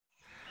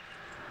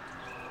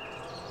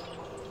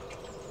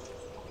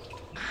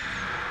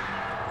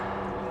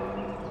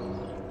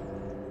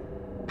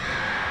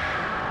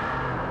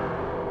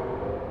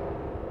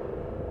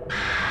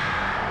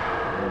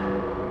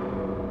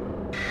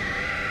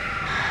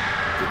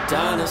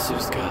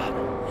dinosaurs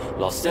got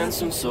lost and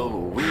some, so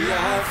we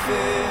are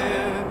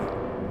fair.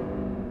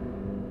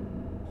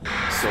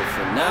 So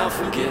for now,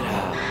 forget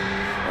how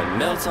it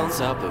melts on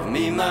top of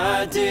me,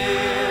 my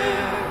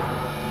dear.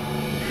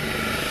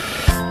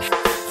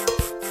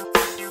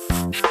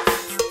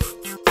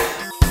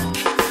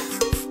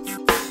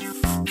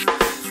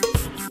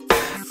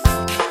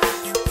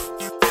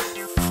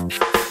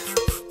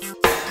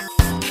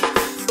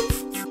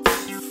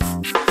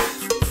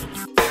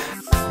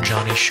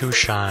 Johnny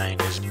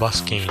Shoeshine is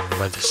busking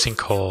by the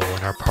sinkhole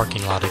in our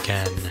parking lot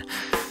again.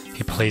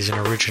 He plays an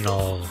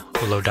original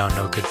Low Down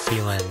No Good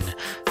Feelin'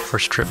 for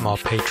strip mall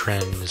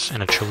patrons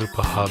and a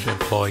Chalupa Hub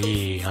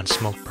employee on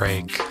smoke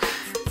break.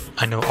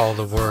 I know all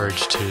the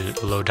words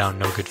to Low Down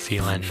No Good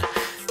Feelin'.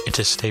 It's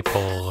a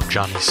staple of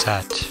Johnny's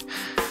set.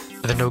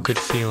 The no good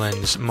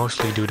feelings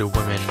mostly due to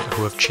women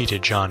who have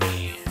cheated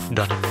Johnny,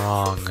 done him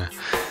wrong.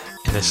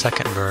 In the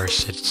second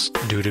verse, it's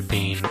due to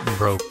being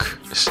broke,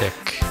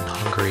 sick, and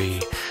hungry.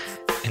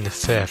 In the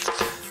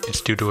fifth, it's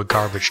due to a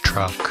garbage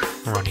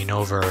truck running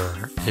over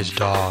his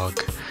dog.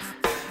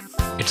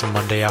 It's a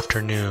Monday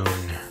afternoon,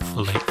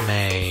 late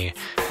May,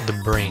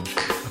 the brink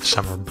of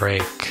summer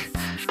break.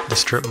 The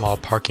strip mall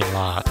parking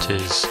lot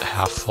is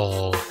half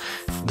full.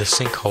 The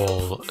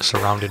sinkhole,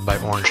 surrounded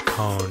by orange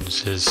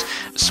cones, has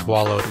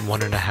swallowed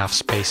 1.5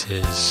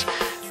 spaces.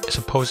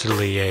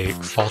 Supposedly a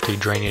faulty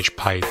drainage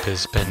pipe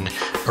has been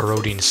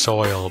eroding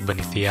soil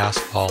beneath the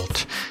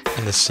asphalt,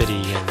 and the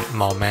city and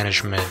mall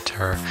management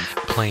are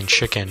playing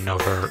chicken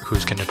over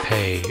who's going to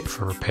pay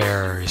for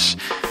repairs.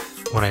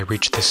 When I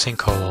reach the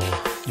sinkhole,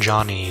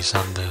 Johnny's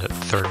on the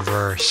third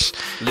verse.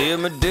 Let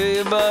me tell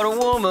you about a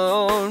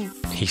woman,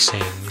 he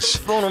sings.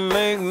 Gonna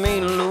make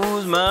me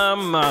lose my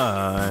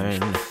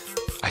mind.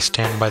 I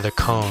stand by the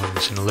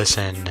cones and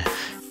listen.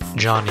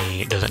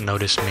 Johnny doesn't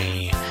notice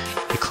me.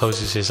 He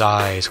closes his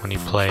eyes when he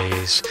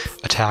plays,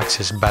 attacks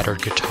his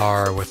battered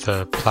guitar with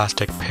a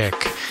plastic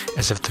pick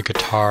as if the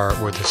guitar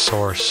were the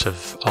source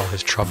of all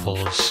his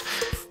troubles.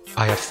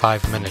 I have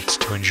 5 minutes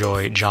to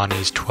enjoy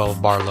Johnny's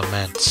 12-bar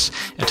laments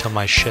until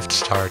my shift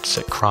starts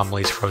at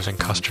Cromley's Frozen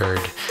Custard,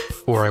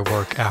 where I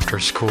work after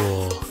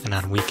school and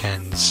on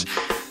weekends.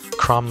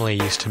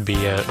 Cromley used to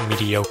be a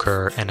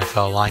mediocre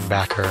NFL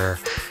linebacker.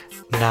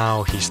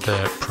 Now he's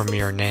the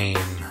premier name,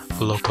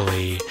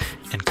 locally,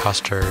 in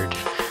Custard.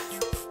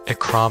 At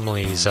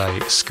Cromley's, I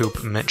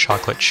scoop mint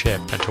chocolate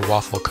chip into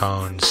waffle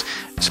cones,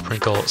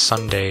 sprinkle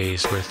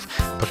sundaes with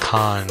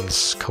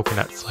pecans,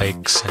 coconut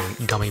flakes,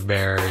 and gummy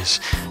bears,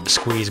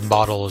 squeeze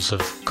bottles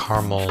of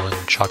caramel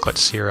and chocolate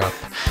syrup,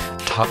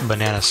 top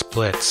banana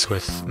splits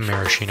with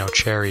maraschino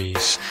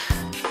cherries.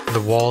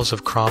 The walls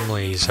of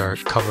Cromley's are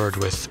covered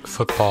with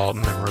football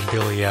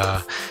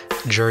memorabilia,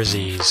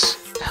 jerseys,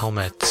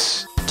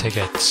 helmets,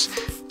 tickets,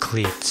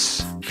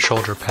 cleats,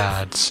 shoulder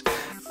pads.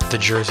 The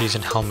jerseys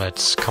and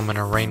helmets come in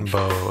a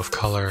rainbow of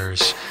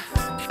colors.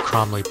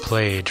 Cromley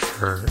played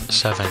for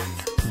 7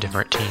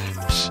 different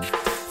teams.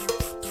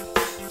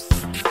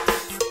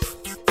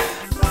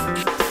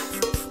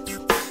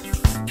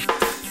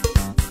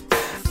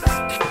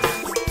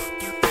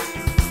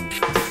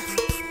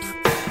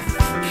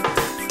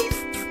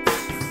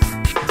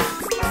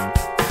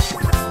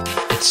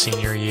 It's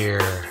senior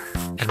year,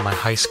 and my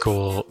high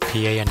school PA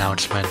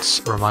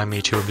announcements remind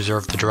me to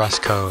observe the dress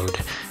code,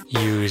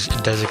 use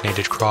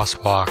designated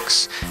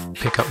crosswalks,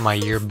 pick up my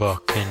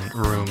yearbook in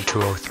room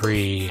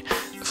 203,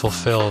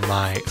 fulfill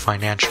my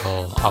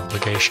financial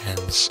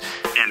obligations.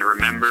 And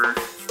remember,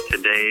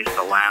 today's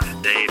the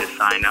last day to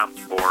sign up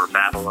for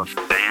Battle of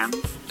the Band,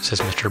 says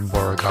Mr.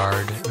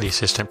 Beauregard, the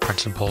assistant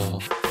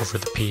principal over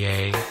the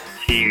PA.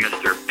 See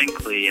Mr.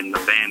 Binkley in the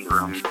band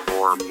room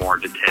for more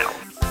details.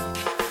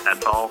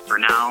 That's all for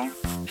now.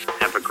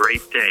 Have a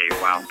great day,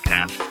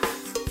 Wildcat.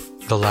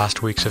 The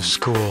last weeks of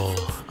school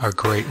are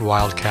great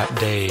Wildcat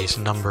days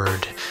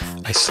numbered.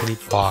 I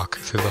sleepwalk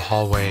through the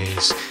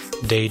hallways,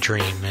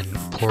 daydream in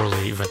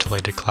poorly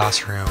ventilated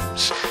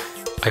classrooms.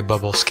 I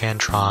bubble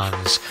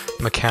scantrons,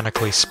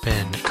 mechanically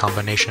spin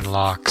combination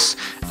locks,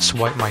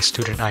 swipe my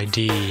student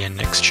ID in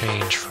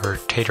exchange for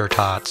tater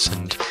tots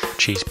and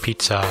cheese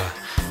pizza.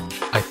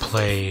 I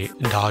play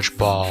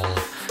dodgeball.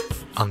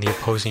 On the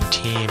opposing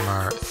team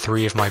are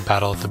 3 of my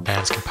Battle of the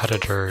Bands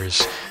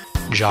competitors: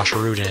 Josh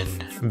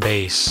Rudin,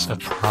 bass of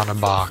Piranha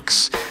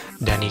Box,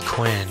 Danny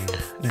Quinn,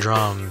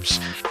 drums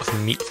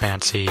of Meat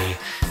Fancy,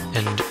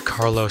 and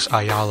Carlos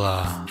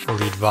Ayala,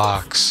 lead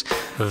vox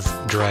of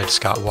Dread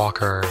Scott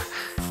Walker.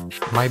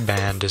 My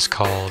band is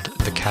called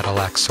the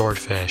Cadillac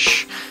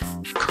Swordfish.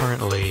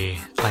 Currently,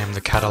 I am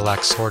the Cadillac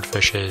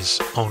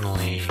Swordfish's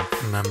only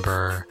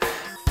member.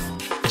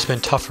 It's been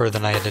tougher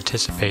than I had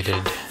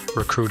anticipated,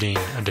 recruiting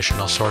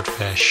additional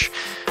swordfish.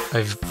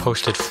 I've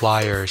posted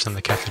flyers in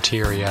the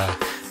cafeteria,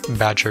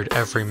 badgered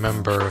every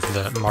member of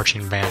the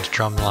marching band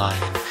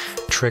drumline,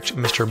 tricked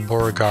Mr.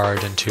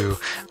 Beauregard into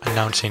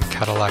announcing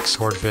Cadillac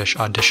Swordfish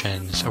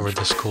auditions over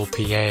the school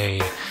PA,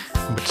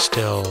 but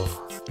still,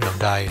 no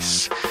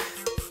dice.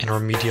 In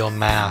remedial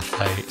math,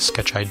 I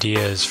sketch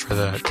ideas for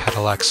the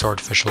Cadillac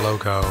Swordfish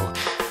logo,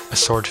 a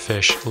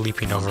swordfish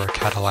leaping over a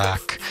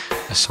Cadillac,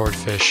 a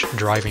swordfish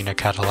driving a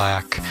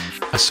Cadillac,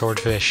 a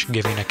swordfish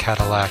giving a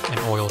Cadillac an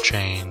oil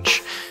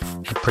change.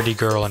 A pretty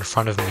girl in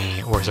front of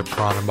me wears a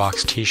Piranha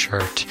Box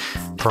t-shirt.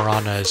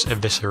 Piranhas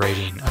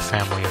eviscerating a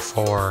family of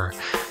 4.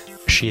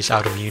 She's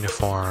out of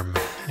uniform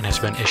and has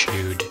been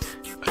issued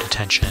a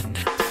detention.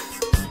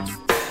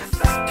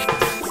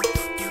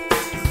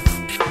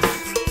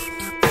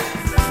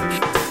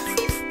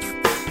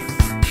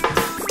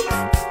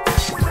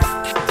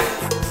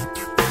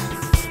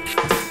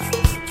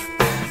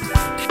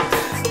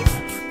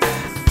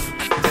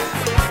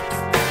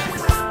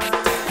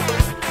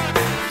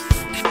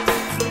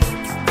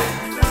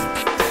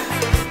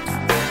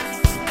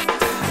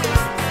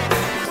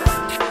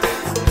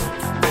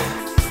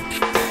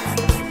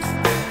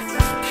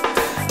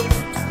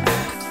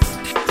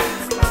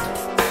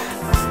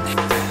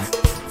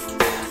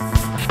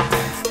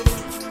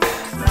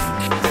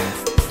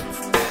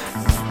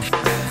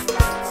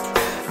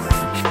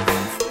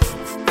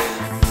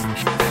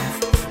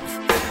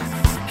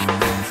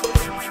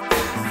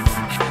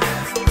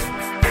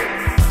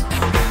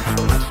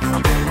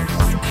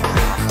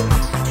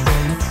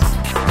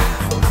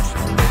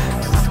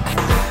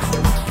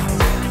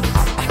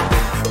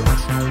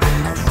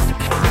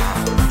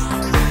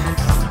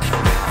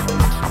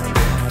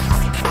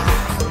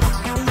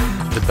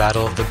 The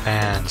Battle of the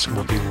Bands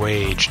will be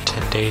waged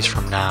 10 days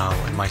from now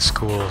in my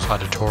school's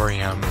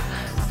auditorium.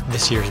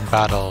 This year's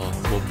battle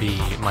will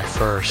be my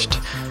first.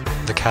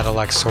 The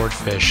Cadillac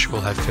Swordfish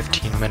will have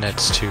 15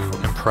 minutes to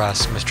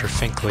impress Mr.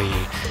 Finkley,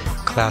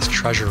 class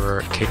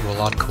treasurer Kate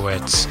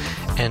Wolodkowitz,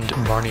 and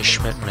Barney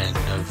Schmidtman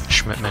of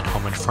Schmidtman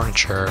Home and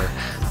Furniture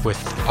with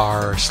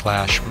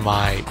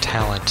R/my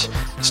talent,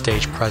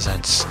 stage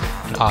presence,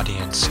 and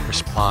audience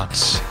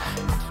response.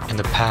 In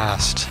the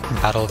past,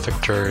 battle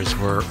victors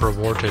were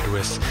rewarded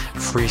with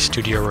free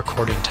studio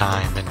recording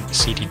time and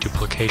CD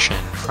duplication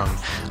from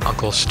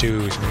Uncle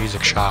Stu's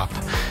music shop,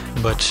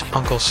 but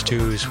Uncle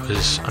Stu's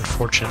was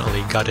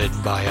unfortunately gutted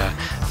by a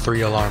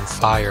 3-alarm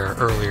fire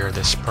earlier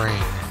this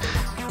spring.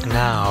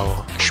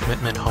 Now,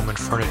 Schmidtman Home and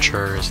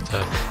Furniture is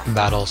the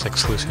battle's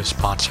exclusive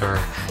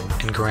sponsor,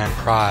 and grand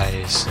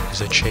prize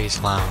is a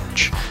chaise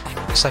lounge.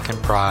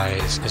 Second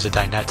prize is a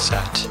dinette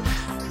set.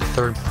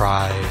 Third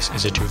prize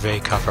is a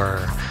duvet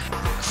cover.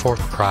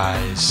 Fourth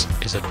prize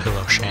is a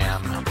pillow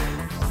sham.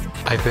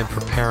 I've been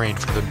preparing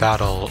for the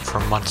battle for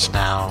months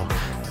now.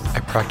 I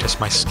practice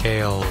my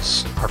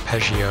scales,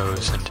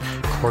 arpeggios,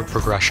 and chord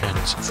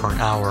progressions for an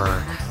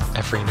hour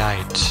every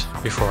night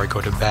before I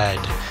go to bed,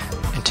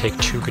 and take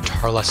 2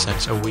 guitar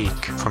lessons a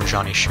week from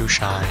Johnny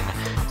Shoeshine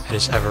at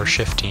his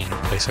ever-shifting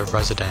place of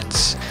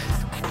residence.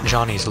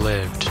 Johnny's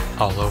lived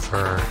all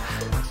over.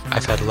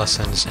 I've had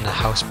lessons in a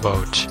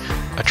houseboat,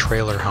 a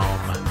trailer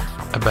home,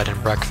 a bed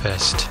and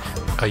breakfast,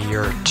 a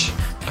yurt,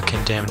 a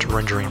condemned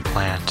rendering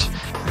plant,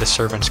 the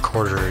servants'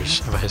 quarters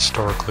of a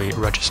historically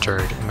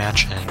registered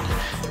mansion.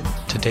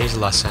 Today's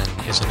lesson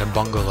is in a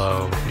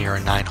bungalow near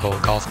a 9-hole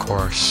golf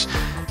course.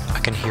 I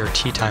can hear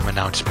tea time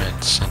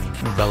announcements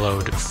and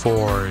bellowed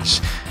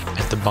 4s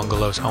as the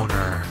bungalow's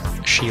owner,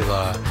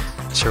 Sheila,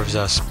 serves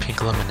us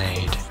pink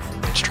lemonade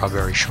and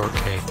strawberry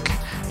shortcake.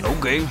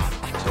 Okay,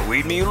 so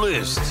read me your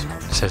list,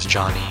 says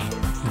Johnny,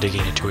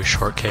 digging into his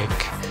shortcake.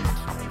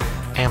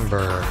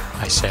 Amber,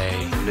 I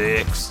say.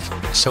 Next.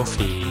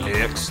 Sophie.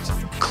 Next.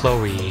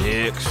 Chloe.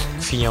 Next.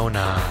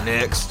 Fiona.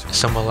 Next.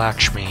 Soma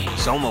Lakshmi.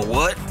 Soma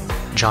what?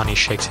 Johnny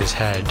shakes his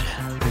head,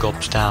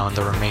 gulps down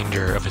the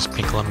remainder of his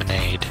pink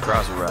lemonade.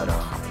 Cross it right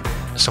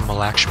off. Soma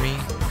Lakshmi?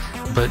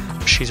 But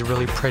she's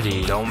really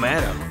pretty. Don't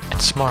matter.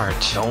 And smart.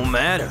 Don't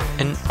matter.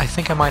 And I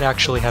think I might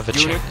actually have a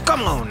Junior, chance.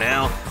 come on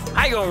now.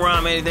 How you gonna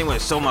rhyme anything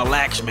with Soma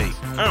Lakshmi?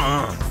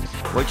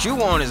 What you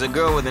want is a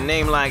girl with a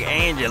name like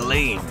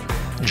Angeline.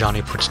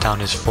 Johnny puts down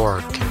his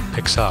fork and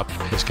picks up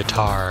his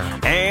guitar.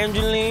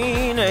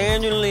 Angeline,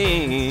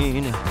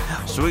 Angeline,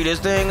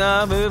 sweetest thing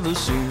I've ever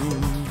seen.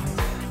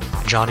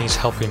 Johnny's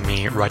helping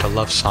me write a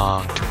love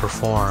song to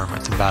perform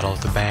at the Battle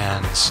of the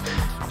Bands.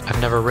 I've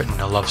never written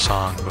a love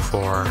song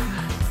before.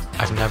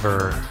 I've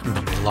never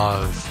been in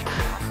love.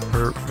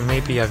 Or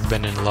maybe I've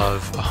been in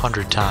love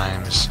 100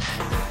 times.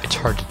 It's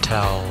hard to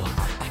tell.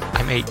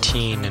 I'm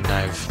 18 and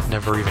I've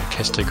never even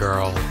kissed a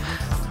girl.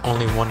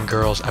 Only one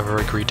girl's ever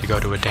agreed to go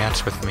to a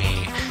dance with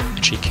me,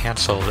 and she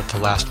canceled at the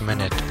last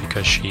minute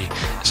because she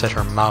said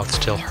her mouth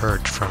still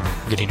hurt from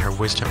getting her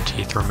wisdom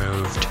teeth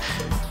removed.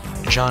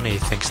 Johnny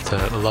thinks the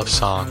love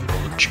song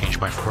will change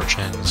my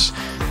fortunes.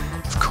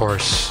 Of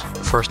course,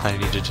 first I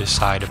need to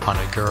decide upon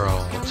a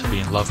girl to be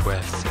in love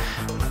with.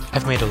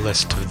 I've made a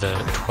list of the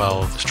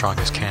 12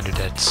 strongest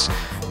candidates.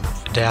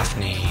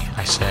 Daphne,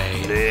 I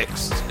say.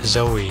 Next.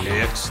 Zoe.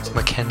 Next.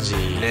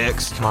 Mackenzie.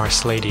 Next.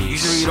 Marslades. You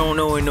sure you don't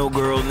know no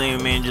girl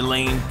named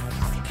Angeline?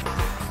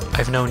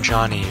 I've known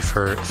Johnny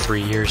for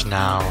 3 years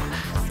now.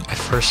 I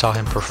first saw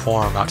him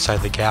perform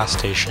outside the gas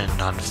station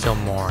on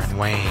Fillmore and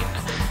Wayne.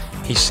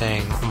 He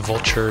sang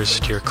 "Vultures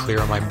Steer Clear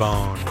of My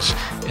Bones"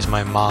 as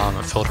my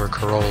mom filled her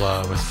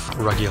Corolla with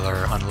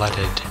regular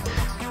unleaded.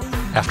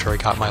 after I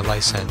got my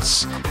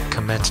license,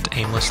 commenced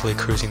aimlessly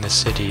cruising the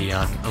city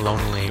on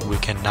lonely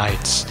weekend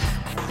nights.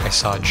 I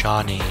saw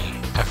Johnny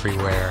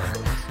everywhere,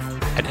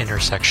 at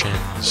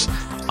intersections,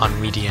 on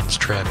median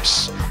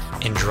strips,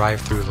 in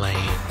drive-through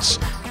lanes,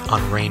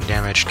 on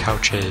rain-damaged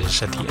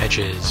couches at the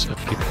edges of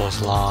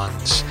people's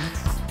lawns.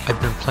 I'd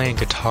been playing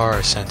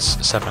guitar since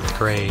 7th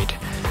grade.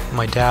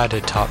 My dad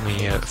had taught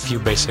me a few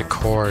basic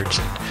chords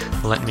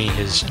and lent me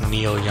his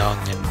Neil Young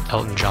and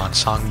Elton John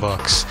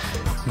songbooks,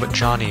 but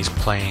Johnny's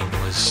playing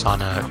was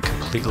on a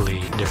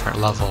completely different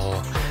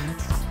level.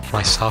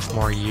 My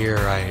sophomore year,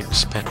 I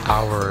spent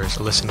hours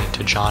listening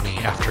to Johnny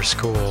after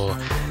school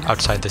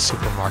outside the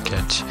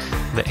supermarket,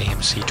 the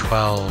AMC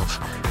 12,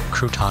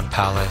 Crouton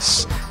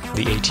Palace,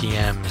 the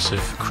ATMs of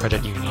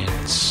credit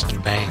unions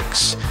and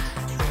banks.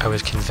 I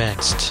was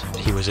convinced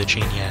he was a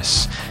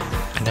genius.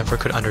 I never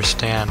could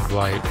understand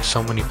why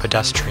so many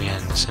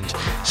pedestrians and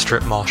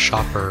strip mall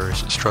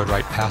shoppers strode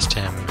right past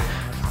him,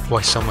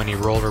 why so many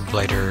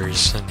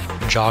rollerbladers and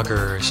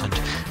joggers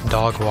and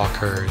dog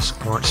walkers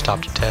weren't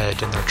stopped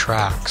dead in their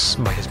tracks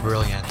by his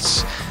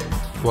brilliance,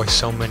 why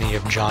so many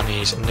of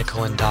Johnny's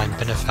nickel and dime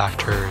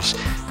benefactors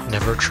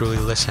never truly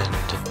listened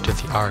to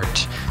the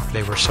art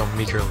they were so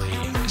meagerly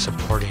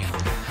supporting.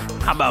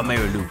 How about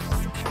Mary Lou?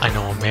 I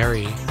know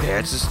Mary.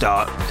 That's a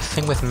start. The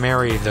thing with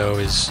Mary, though,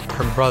 is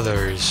her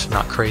brother's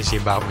not crazy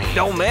about me.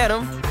 Don't matter.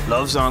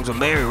 Love songs with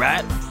Mary,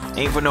 right?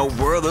 Ain't for no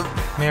brother.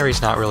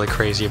 Mary's not really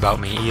crazy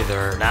about me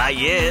either. Not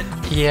yet.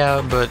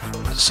 Yeah, but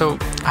so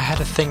I had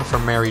a thing for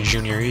Mary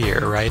junior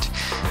year, right?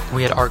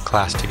 We had art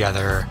class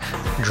together,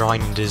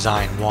 drawing and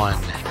design 1.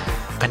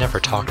 I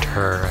never talked to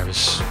her, I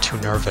was too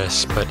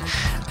nervous, but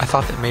I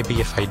thought that maybe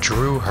if I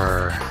drew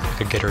her, I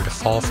could get her to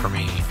fall for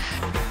me.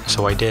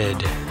 So I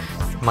did.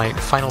 My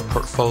final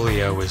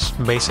portfolio was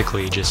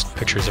basically just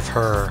pictures of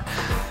her.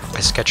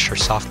 I sketched her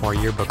sophomore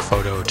yearbook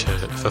photo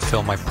to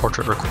fulfill my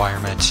portrait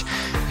requirement.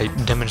 I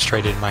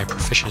demonstrated my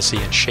proficiency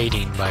in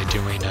shading by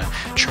doing a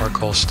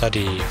charcoal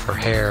study for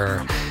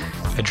hair.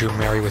 I drew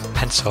Mary with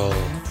pencil,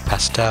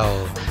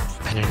 pastel,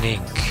 pen and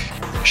ink,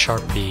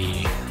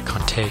 Sharpie,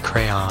 Conte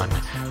crayon,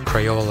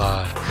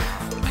 Crayola.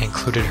 I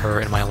included her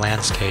in my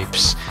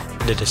landscapes,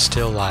 did a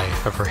still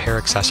life of her hair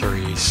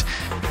accessories.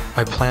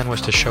 My plan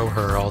was to show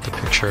her all the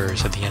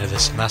pictures at the end of the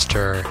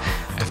semester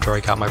after I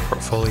got my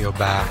portfolio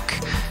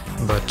back,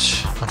 but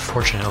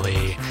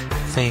unfortunately,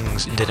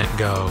 things didn't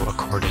go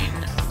according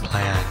to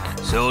plan.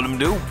 Seldom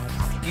do.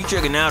 You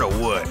checking out or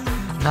what?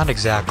 Not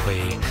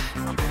exactly.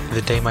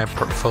 The day my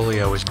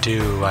portfolio was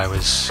due, I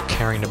was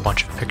carrying a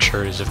bunch of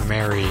pictures of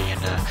Mary in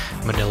a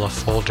manila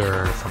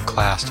folder from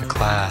class to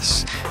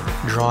class.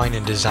 Drawing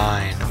and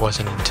design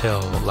wasn't until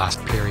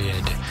last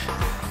period.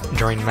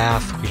 During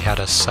math, we had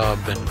a sub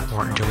and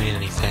weren't doing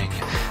anything,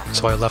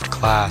 so I left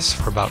class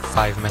for about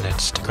 5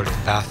 minutes to go to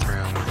the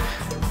bathroom.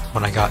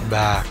 When I got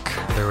back,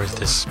 there was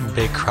this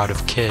big crowd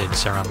of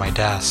kids around my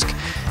desk.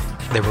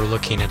 They were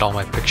looking at all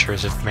my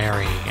pictures of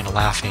Mary and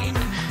laughing.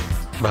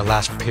 By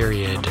last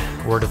period,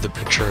 word of the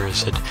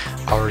pictures had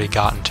already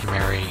gotten to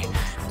Mary.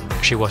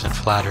 She wasn't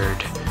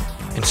flattered.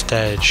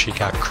 Instead, she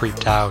got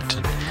creeped out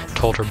and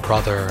told her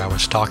brother I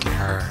was stalking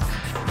her.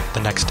 The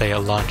next day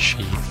at lunch,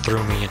 he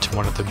threw me into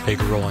one of the big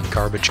rolling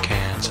garbage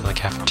cans in the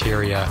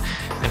cafeteria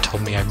and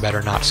told me I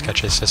better not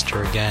sketch his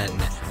sister again,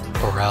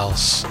 or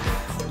else.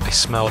 I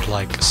smelled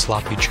like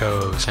sloppy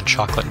joes and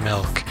chocolate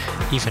milk,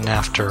 even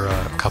after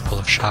a couple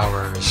of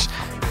showers.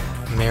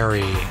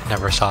 Mary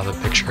never saw the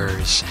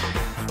pictures.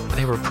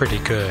 They were pretty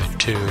good,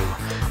 too.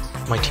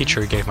 My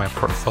teacher gave my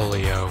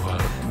portfolio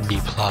a B+.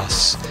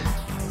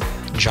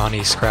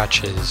 Johnny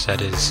scratches at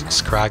his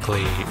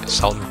scraggly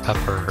salt and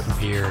pepper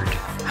beard.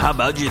 How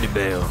about Jenny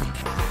Bell?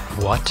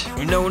 What?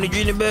 You know any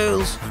Jenny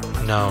Bells?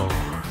 No,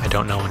 I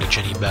don't know any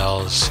Jenny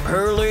Bells.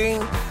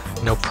 Pearline?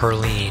 No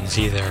Perlines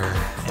either.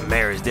 And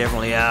Mary's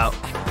definitely out?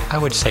 I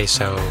would say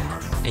so,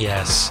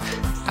 yes.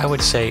 I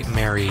would say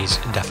Mary's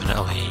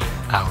definitely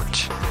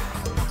out.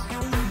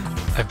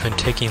 I've been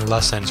taking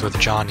lessons with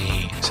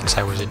Johnny since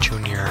I was a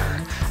junior.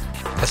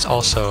 That's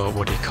also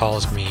what he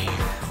calls me,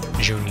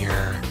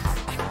 Junior.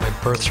 My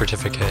birth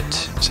certificate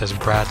says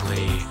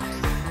Bradley.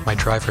 My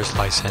driver's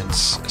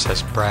license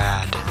says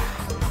Brad.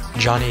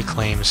 Johnny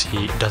claims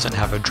he doesn't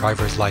have a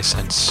driver's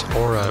license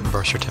or a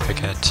birth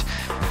certificate.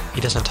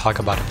 He doesn't talk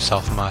about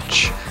himself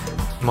much.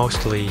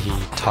 Mostly he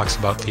talks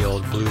about the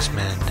old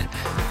bluesmen.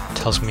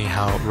 Tells me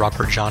how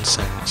Robert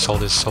Johnson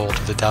sold his soul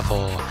to the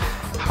devil,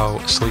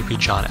 how Sleepy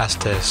John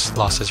Estes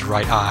lost his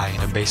right eye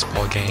in a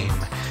baseball game,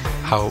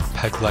 how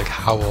Pegleg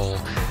Howell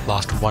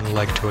lost one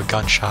leg to a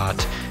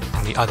gunshot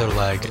and the other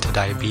leg to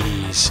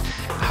diabetes,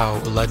 how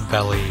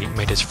Leadbelly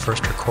made his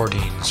first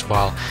recordings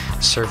while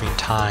serving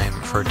time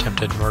for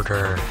attempted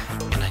murder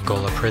in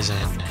Angola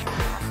prison.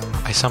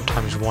 I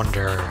sometimes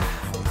wonder,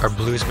 are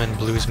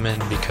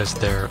bluesmen because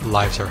their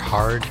lives are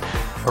hard,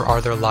 or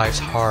are their lives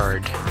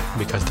hard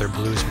because they're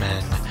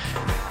bluesmen?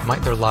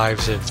 Might their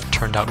lives have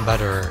turned out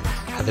better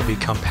how they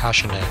become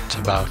passionate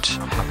about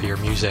happier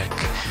music.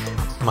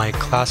 My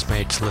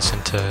classmates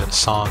listen to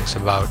songs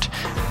about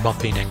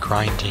bumping and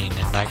grinding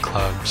in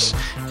nightclubs,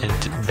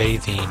 and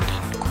bathing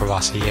in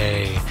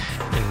Courvoisier,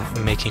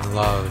 and making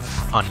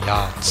love on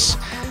yachts.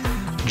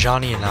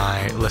 Johnny and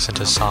I listen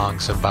to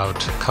songs about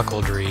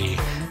cuckoldry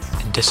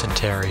and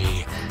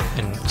dysentery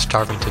and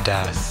starving to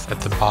death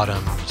at the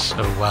bottoms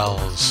of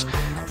wells.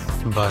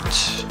 But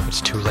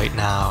it's too late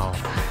now.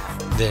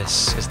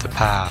 This is the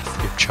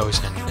path we've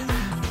chosen.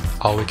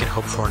 All we can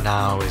hope for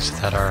now is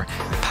that our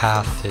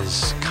path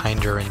is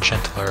kinder and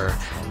gentler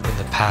than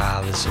the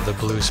paths of the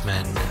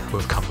bluesmen who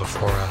have come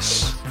before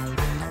us.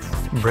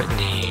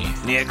 Brittany.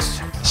 Nix.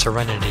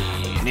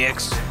 Serenity.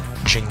 Nix.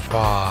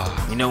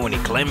 Jinghua. You know any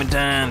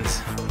clementines?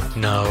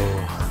 No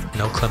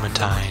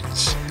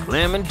clementines,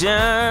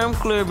 Clementine,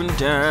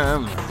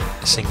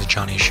 sings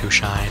Johnny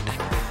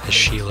Shoeshine as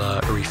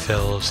Sheila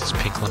refills his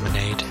pink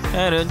lemonade.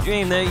 had a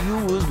dream that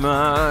you was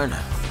mine.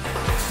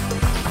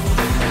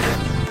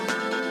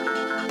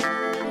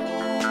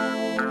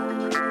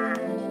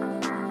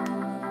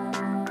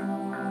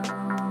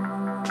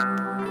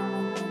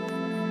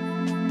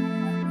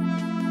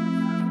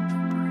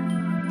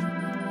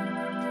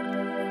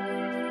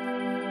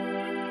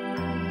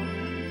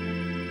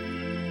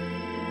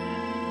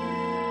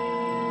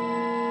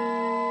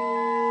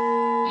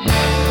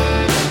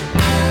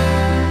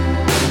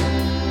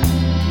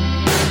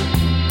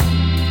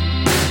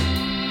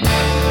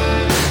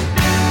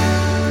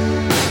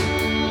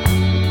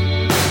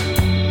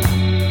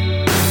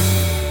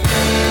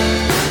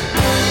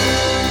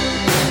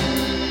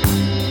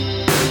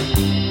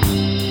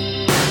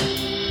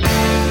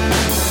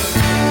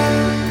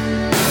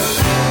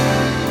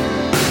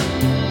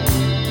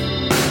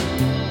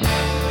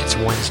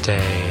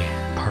 Wednesday,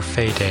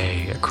 Parfait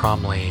Day at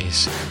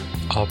Cromley's.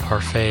 All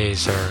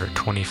parfaits are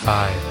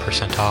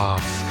 25%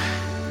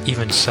 off.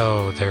 Even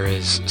so, there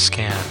is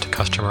scant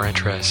customer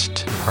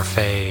interest in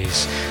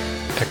parfaits.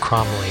 At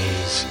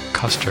Cromley's,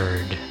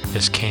 custard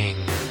is king.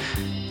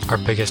 Our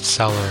biggest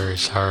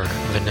sellers are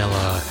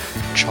vanilla,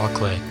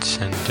 chocolate,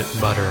 and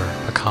butter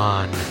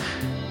pecan.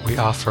 We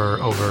offer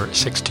over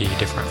 60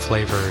 different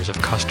flavors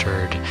of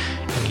custard,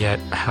 and yet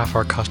half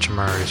our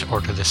customers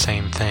order the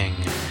same thing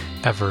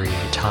every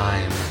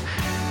time.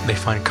 They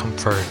find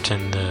comfort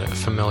in the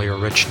familiar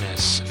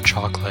richness of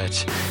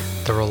chocolate,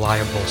 the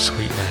reliable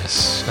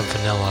sweetness of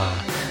vanilla.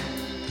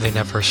 They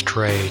never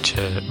stray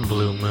to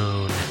Blue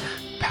Moon,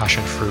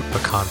 passion fruit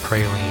pecan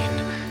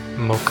praline,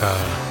 mocha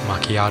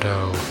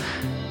macchiato.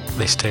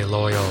 They stay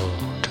loyal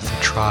to the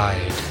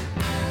tried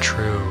and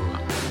true.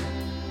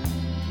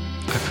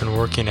 I've been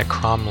working at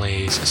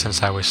Cromley's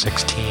since I was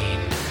 16.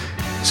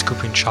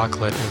 Scooping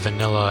chocolate and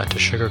vanilla into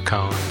sugar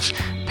cones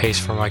pays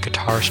for my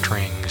guitar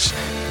strings,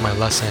 my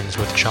lessons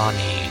with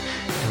Johnny,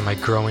 and my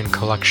growing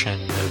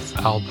collection of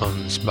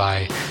albums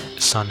by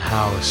Son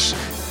House,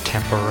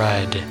 Tampa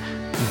Red,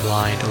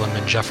 Blind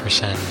Lemon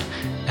Jefferson,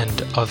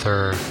 and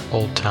other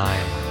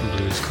old-time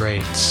blues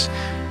greats.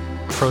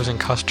 Frozen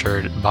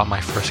Custard bought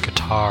my first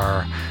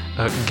guitar,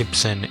 a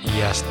Gibson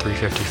ES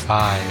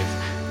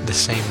 355, the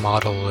same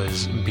model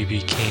as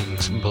B.B.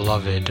 King's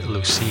beloved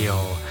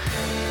Lucille.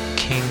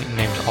 King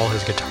named all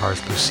his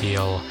guitars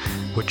Lucille,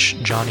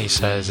 which Johnny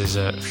says is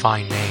a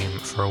fine name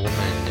for a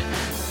woman,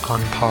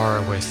 on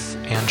par with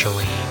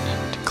Angeline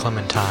and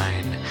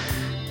Clementine.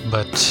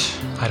 But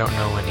I don't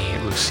know any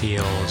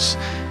Lucilles.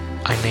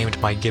 I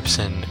named my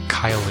Gibson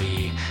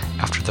Kylie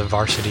after the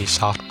varsity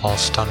softball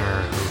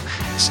stunner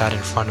who sat in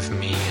front of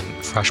me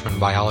in freshman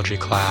biology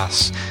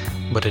class.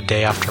 But a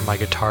day after my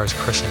guitar's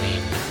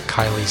christening,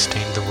 Kylie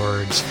stained the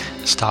words,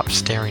 "Stop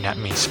staring at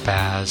me,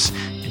 Spaz,"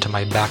 into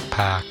my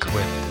backpack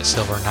with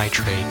silver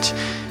nitrate,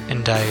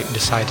 and I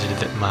decided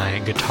that my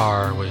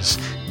guitar was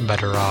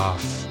better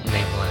off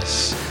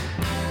nameless.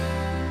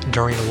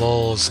 During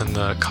lulls in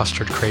the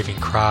custard-craving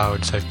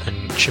crowds, I've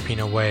been chipping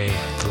away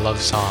at the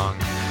love song.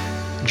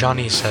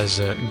 Johnny says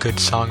a good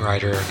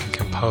songwriter can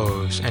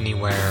compose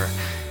anywhere.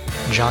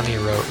 Johnny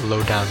wrote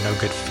Low Down No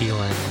Good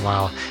Feelin'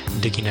 while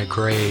digging a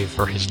grave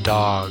for his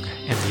dog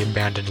in the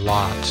abandoned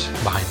lot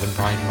behind the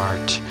Brine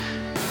Mart.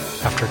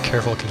 After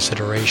careful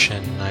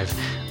consideration, I've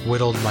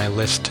whittled my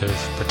list of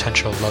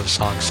potential love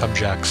song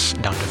subjects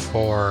down to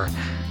 4: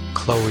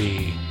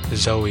 Chloe,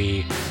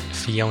 Zoe,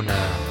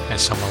 Fiona, and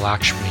Soma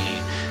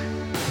Lakshmi.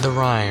 The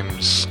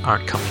rhymes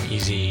aren't coming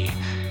easy.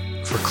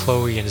 For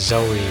Chloe and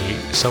Zoe,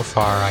 so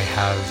far I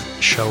have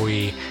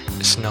showy,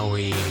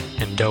 snowy,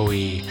 and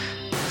doughy.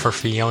 For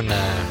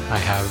Fiona, I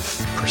have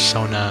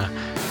persona,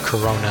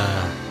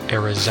 corona,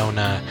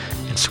 Arizona,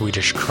 and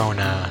Swedish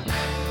krona.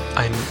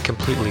 I'm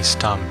completely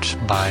stumped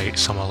by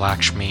Soma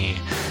Lakshmi,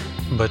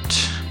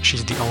 but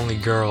she's the only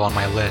girl on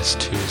my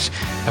list who's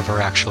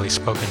ever actually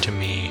spoken to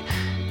me,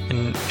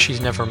 and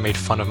she's never made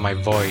fun of my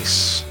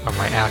voice, or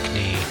my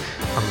acne,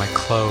 or my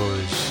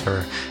clothes,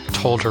 or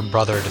told her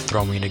brother to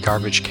throw me in a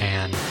garbage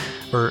can,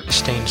 or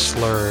stained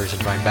slurs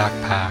into my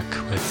backpack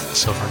with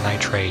silver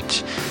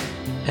nitrate.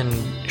 And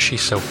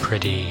she's so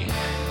pretty.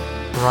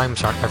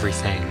 Rhymes aren't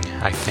everything,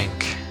 I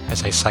think,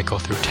 as I cycle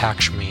through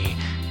Takshmi,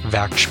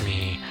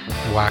 Vakshmi,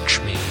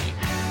 Wakshmi,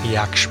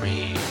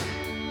 Yakshmi.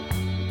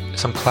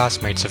 Some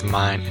classmates of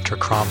mine enter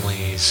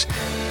Cromley's.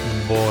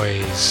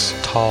 Boys,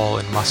 tall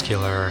and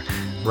muscular,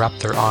 wrap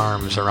their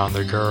arms around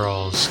their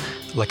girls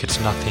like it's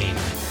nothing,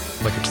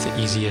 like it's the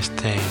easiest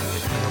thing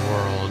in the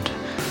world.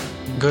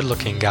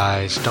 Good-looking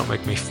guys don't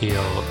make me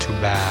feel too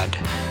bad.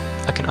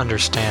 I can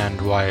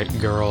understand why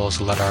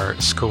girls let our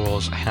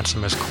school's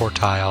handsomest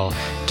quartile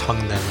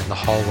tongue them in the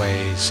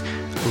hallways,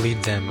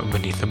 lead them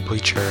beneath the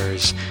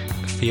bleachers,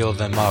 feel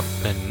them up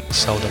in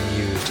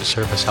seldom-used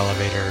service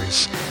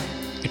elevators.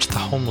 It's the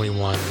homely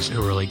ones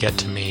who really get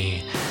to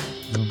me.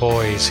 The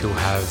boys who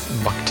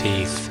have buck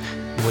teeth,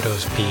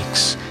 widow's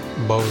peaks,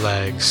 bow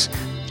legs,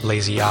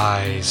 lazy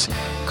eyes,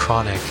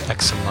 chronic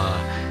eczema,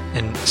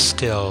 and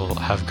still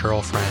have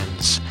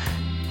girlfriends.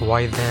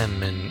 Why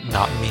them and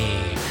not me?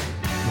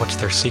 What's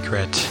their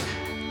secret?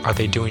 Are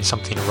they doing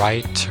something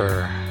right,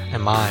 or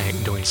am I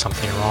doing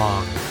something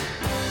wrong?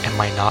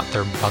 Am I not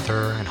their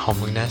brother in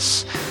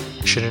homeliness?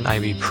 Shouldn't I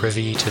be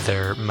privy to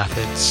their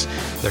methods,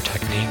 their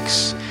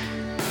techniques?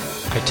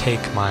 I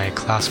take my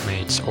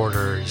classmates'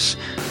 orders.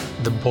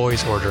 The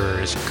boys'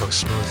 orders go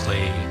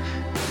smoothly.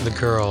 The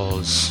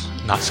girls,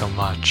 not so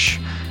much.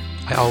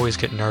 I always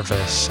get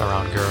nervous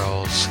around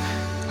girls.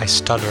 I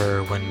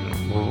stutter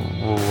when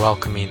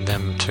welcoming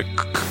them to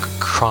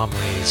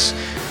Cromley's.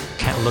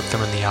 Can't look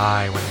them in the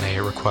eye when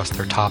they request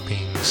their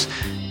toppings.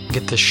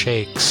 Get the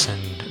shakes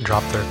and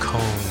drop their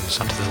cones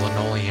onto the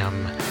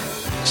linoleum.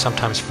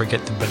 Sometimes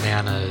forget the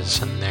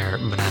bananas and their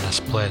banana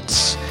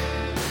splits.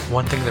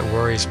 One thing that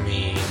worries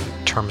me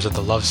in terms of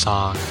the love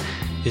song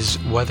is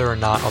whether or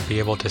not I'll be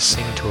able to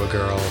sing to a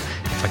girl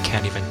if I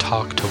can't even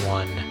talk to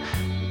one.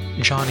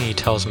 Johnny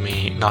tells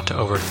me not to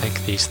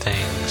overthink these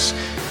things.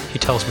 He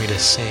tells me to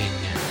sing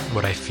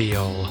what I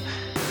feel.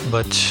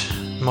 But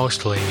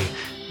mostly,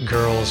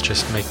 girls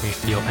just make me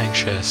feel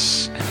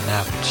anxious and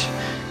inept.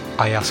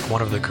 I ask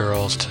one of the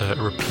girls to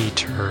repeat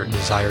her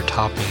desired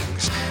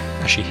toppings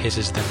as she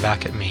hisses them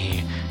back at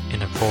me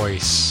in a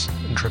voice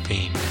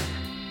dripping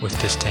with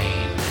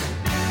disdain.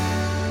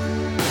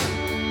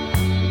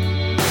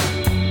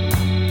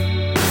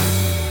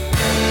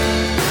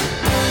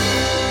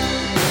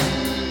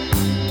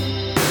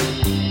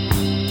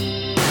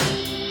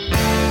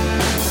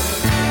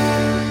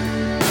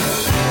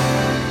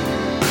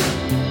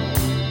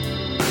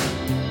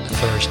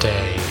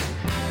 Thursday.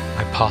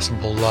 My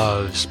possible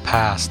loves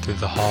pass through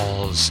the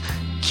halls,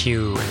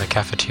 queue in the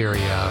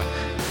cafeteria,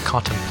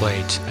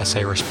 contemplate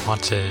essay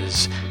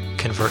responses,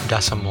 convert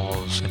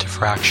decimals into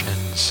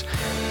fractions.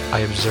 I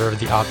observe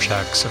the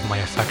objects of my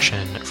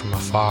affection from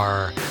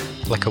afar,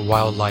 like a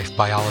wildlife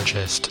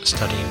biologist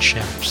studying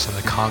chimps in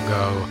the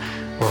Congo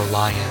or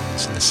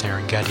lions in the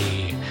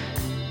Serengeti.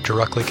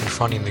 Directly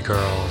confronting the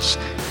girls,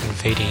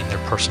 invading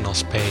their personal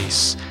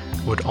space,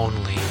 would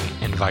only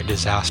invite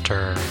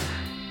disaster.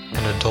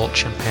 An adult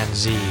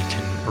chimpanzee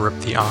can rip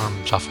the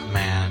arms off a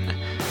man.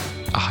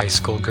 A high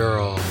school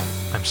girl,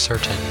 I'm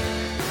certain,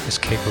 is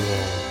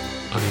capable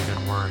of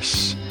even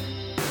worse.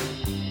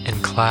 In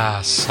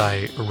class,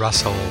 I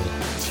wrestle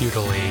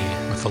futilely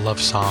with a love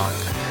song.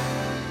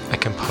 I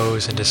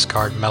compose and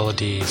discard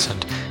melodies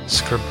and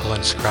scribble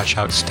and scratch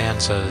out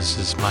stanzas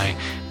as my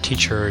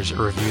teachers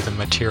review the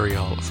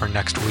material for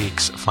next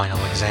week's final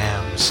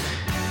exams,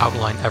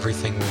 outline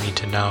everything we need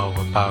to know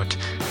about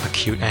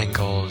acute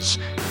angles,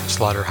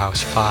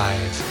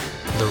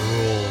 Slaughterhouse-5, the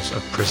rules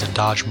of prison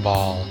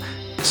dodgeball,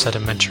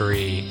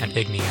 sedimentary and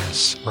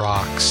igneous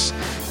rocks.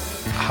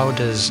 How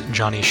does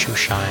Johnny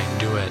Shoeshine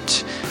do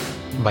it?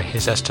 By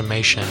his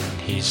estimation,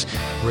 he's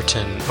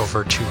written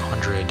over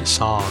 200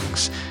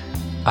 songs.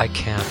 I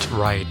can't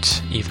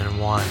write even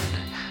one.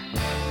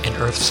 In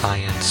earth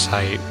science,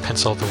 I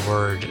pencil the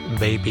word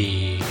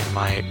baby in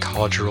my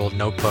college-ruled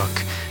notebook,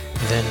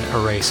 then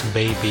erase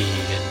baby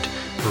and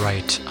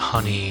write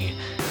honey,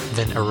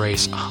 then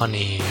erase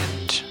honey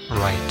and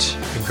write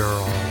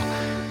girl.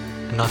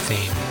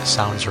 Nothing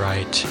sounds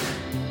right.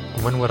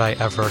 When would I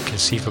ever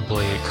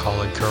conceivably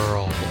call a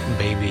girl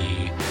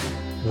baby?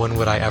 When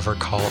would I ever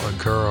call a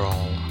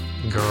girl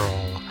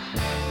girl?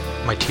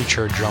 My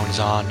teacher drones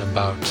on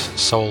about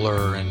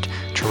solar and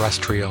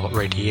terrestrial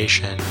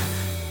radiation,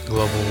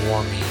 global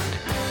warming,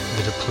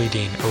 the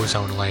depleting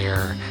ozone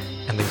layer,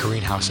 and the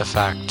greenhouse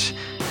effect,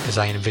 as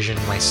I envision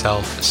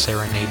myself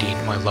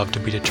serenading my love to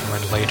be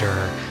determined later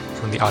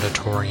from the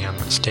auditorium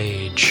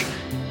stage.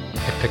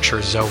 I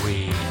picture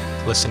Zoe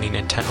listening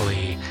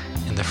intently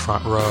in the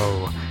front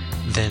row,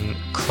 then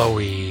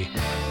Chloe,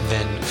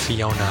 then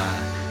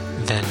Fiona,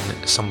 then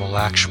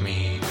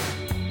Samolakshmi.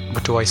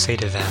 What do I say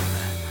to them?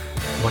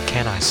 What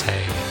can I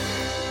say?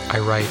 I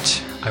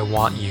write, I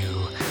want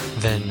you,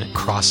 then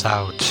cross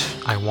out,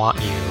 I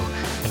want you,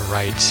 and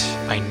write,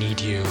 I need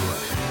you,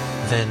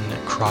 then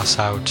cross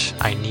out,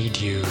 I need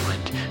you,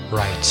 and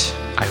write,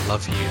 I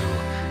love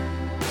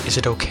you. Is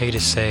it okay to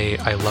say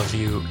I love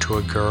you to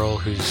a girl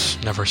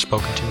who's never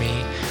spoken to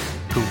me,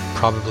 who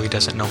probably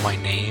doesn't know my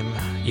name,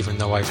 even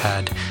though I've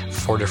had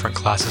 4 different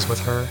classes with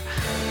her?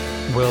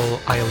 Will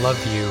I love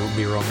you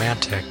be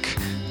romantic,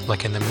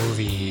 like in the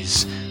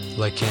movies,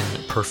 like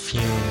in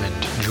perfume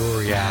and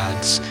jewelry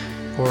ads,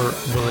 or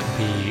will it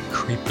be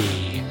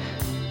creepy?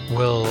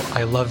 Will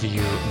I love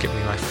you get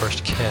me my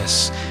first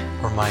kiss,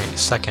 or my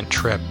second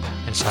trip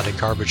inside a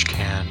garbage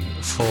can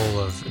full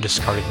of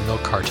discarded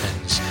milk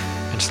cartons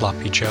and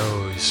sloppy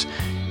joes?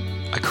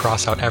 I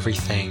cross out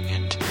everything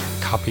and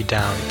copy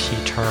down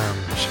key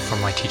terms from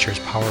my teacher's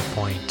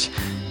PowerPoint: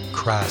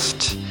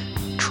 crest,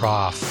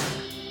 trough,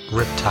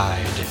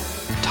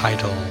 riptide,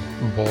 tidal,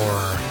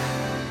 bore.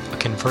 A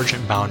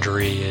convergent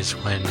boundary is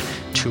when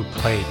two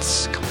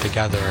plates come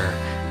together,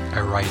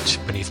 I write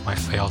beneath my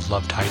failed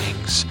love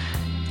tidings.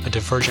 A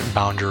divergent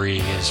boundary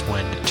is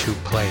when two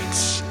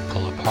plates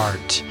pull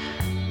apart.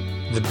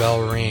 The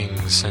bell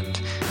rings and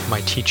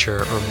my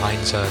teacher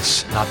reminds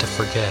us not to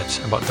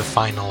forget about the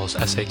finals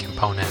essay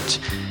component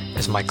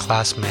as my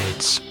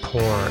classmates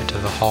pour into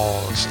the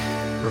halls,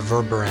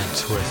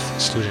 reverberant with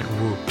student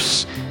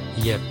whoops,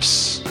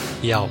 yips,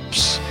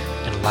 yelps,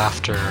 and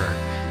laughter.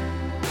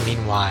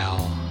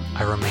 Meanwhile,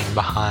 I remain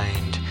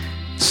behind,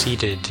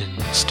 seated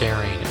and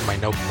staring at my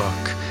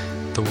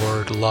notebook, the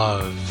word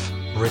love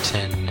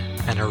written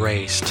and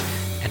erased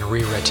and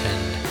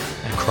rewritten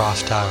and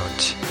crossed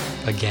out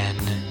again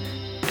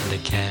and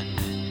again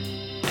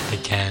and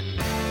again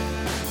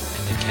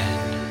and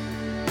again.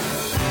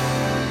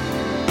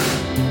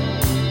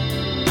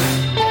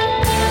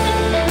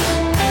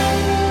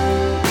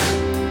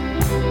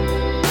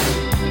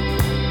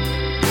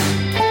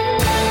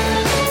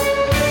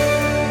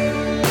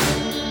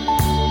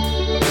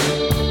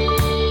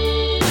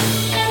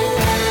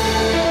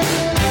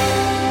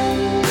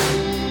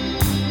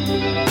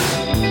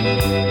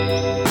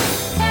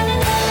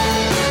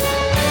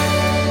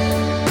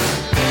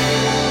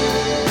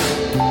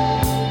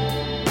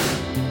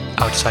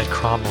 Outside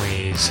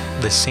Cromley's,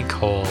 the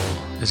sinkhole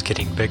is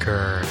getting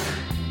bigger.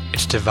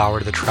 It's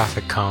devoured the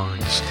traffic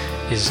cones,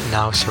 is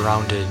now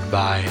surrounded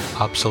by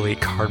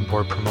obsolete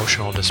cardboard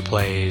promotional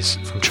displays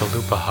from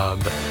Chalupa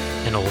Hub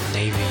and Old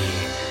Navy.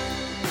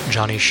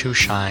 Johnny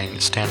Shoeshine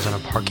stands on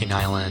a parking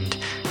island,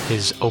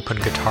 his open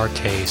guitar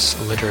case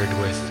littered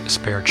with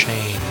spare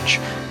change,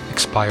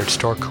 expired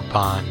store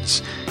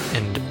coupons,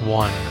 and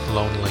one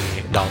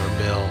lonely dollar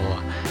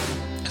bill.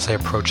 As I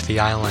approach the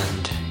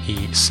island,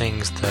 he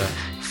sings the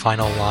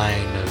final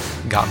line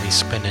of Got Me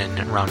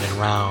Spinnin' Round and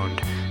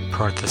Round,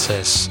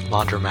 parenthesis,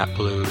 laundromat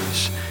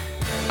blues.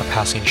 A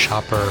passing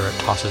shopper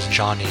tosses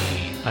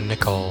Johnny a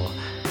nickel.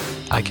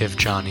 I give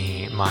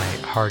Johnny my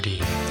hearty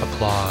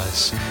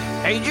applause.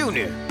 Hey,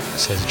 Junior,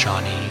 says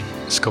Johnny,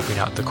 scoping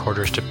out the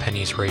quarters to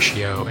pennies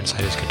ratio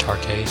inside his guitar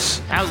case.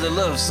 How's the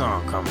love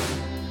song coming?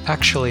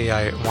 Actually,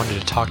 I wanted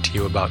to talk to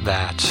you about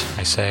that,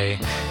 I say.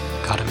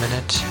 Got a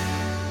minute?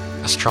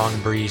 A strong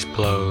breeze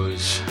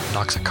blows,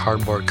 knocks a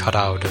cardboard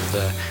cutout of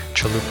the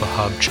Chalupa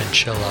Hub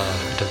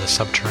chinchilla into the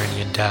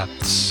subterranean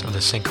depths of the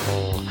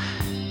sinkhole.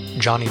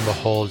 Johnny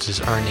beholds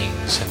his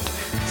earnings and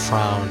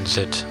frowns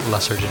at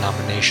lesser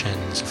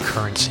denominations of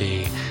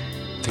currency.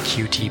 The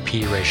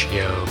QTP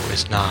ratio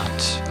is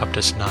not up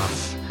to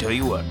snuff. Tell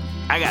you what,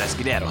 I gotta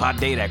skedaddle. Hot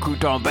day at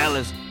Crouton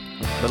Palace.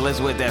 But let's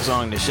wait that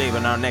song to shape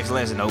in our next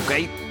lesson,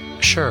 okay?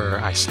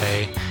 Sure, I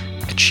say.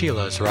 At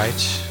Sheila's,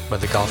 right? By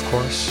the golf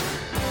course?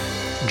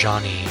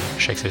 Johnny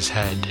shakes his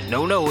head.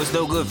 No, it's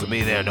no good for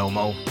me there no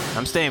more.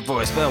 I'm staying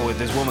for a spell with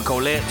this woman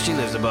Colette. She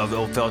lives above the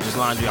old Felcher's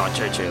Laundry on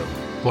Churchill.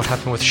 What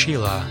happened with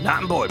Sheila?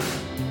 Not important.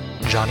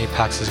 Johnny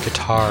packs his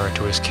guitar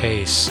into his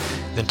case,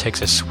 then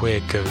takes a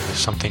swig of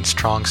something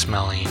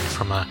strong-smelling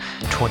from a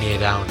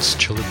 28-ounce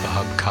Chalupa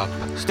Hub cup.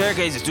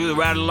 Staircase is through the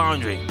right of the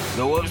laundry.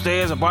 Go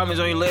upstairs, apartments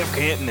on your left,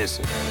 can't miss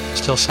it.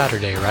 Still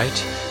Saturday,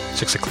 right?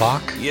 6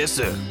 o'clock? Yes,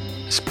 sir.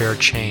 Spare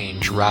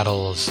change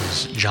rattles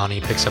as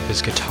Johnny picks up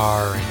his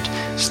guitar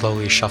and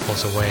slowly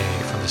shuffles away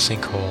from the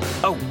sinkhole.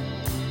 Oh,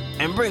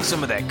 and bring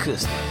some of that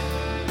custard.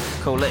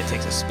 Colette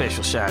takes a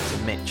special shot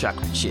of mint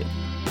chocolate chip.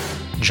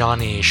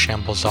 Johnny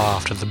shambles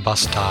off to the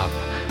bus stop,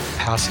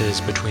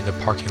 passes between the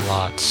parking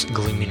lots,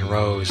 gleaming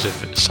rows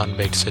of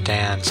sun-baked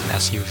sedans and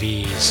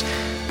SUVs,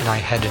 and I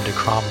head into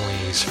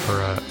Cromley's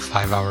for a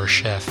 5-hour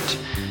shift.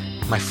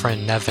 My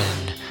friend Nevin,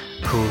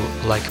 who,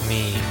 like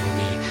me, will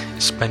be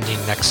spending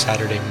next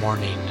Saturday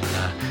morning in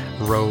the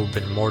robe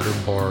and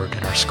mortarboard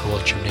in our school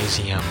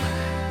gymnasium,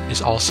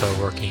 is also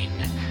working.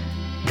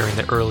 During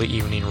the early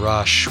evening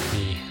rush,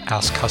 we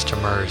ask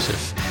customers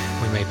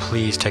if we may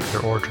please take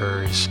their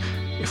orders,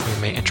 if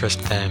we may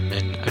interest them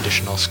in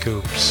additional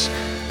scoops,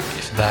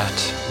 if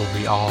that will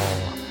be all,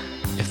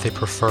 if they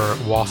prefer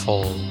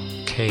waffle,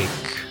 cake,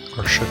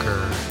 or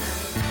sugar.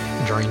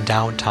 During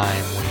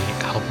downtime, we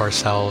help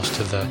ourselves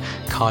to the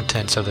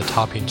contents of the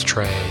toppings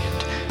tray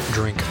and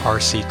drink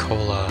RC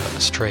Cola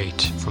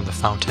straight from the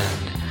fountain.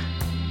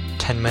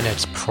 10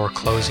 minutes before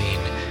closing,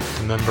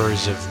 the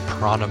members of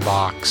Piranha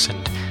Box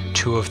and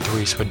 2 of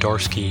 3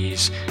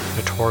 Swidorskis,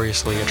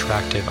 notoriously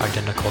attractive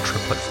identical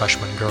triplet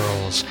freshman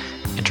girls,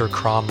 enter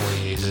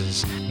Cromley's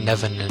as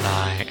Nevin and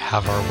I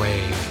have our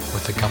way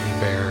with the gummy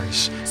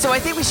bears, So I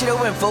think we should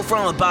open full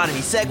frontal lobotomy,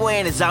 segue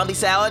into zombie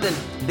salad, and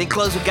then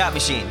close with Got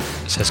Machine.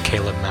 says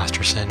Caleb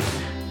Masterson,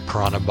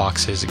 Piranha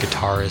Box's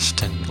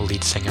guitarist and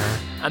lead singer,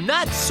 I'm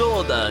not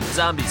sold on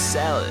zombie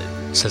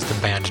salad. says the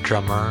band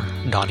drummer,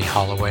 Donnie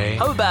Holloway,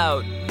 How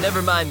about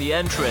Never Mind the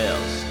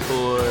Entrails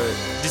or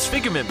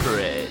Disfigurement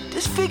Parade?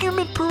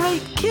 Disfigurement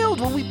Parade killed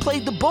when we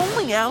played the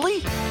bowling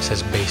alley.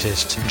 says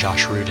bassist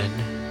Josh Rudin,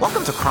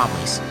 Welcome to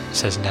Cromley's.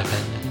 says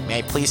Nevin. May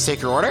I please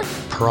take your order?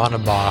 Piranha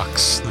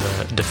Box,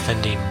 the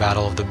defending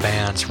Battle of the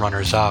Bands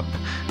runners-up,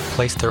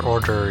 place their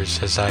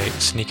orders as I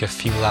sneak a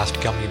few last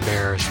gummy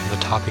bears from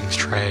the toppings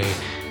tray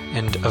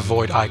and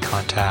avoid eye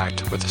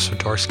contact with the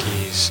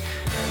Swidorskis.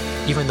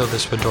 Even though the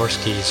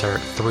Swidorskis are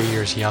 3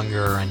 years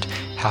younger and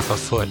half a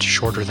foot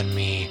shorter than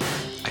me,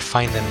 I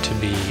find them to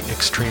be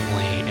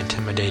extremely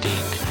intimidating.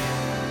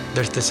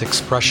 There's this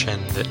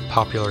expression that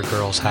popular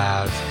girls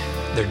have,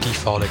 their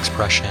default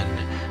expression,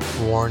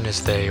 worn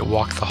as they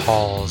walk the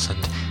halls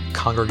and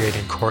congregate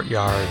in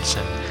courtyards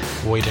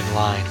and wait in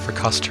line for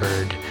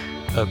custard,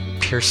 a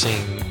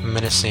piercing,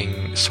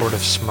 menacing sort of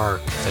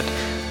smirk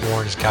that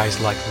warns guys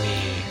like me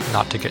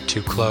not to get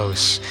too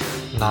close,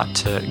 not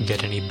to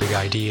get any big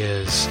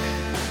ideas.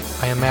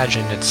 I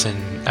imagine it's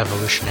an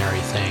evolutionary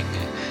thing.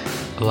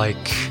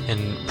 Like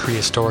in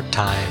prehistoric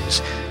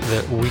times,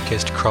 the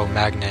weakest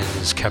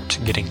Cro-Magnons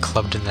kept getting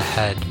clubbed in the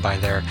head by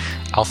their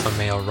alpha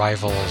male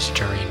rivals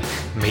during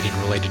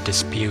mating-related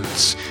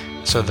disputes,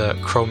 so the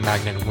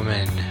Cro-Magnon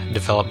women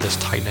developed this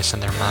tightness in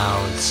their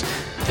mouths,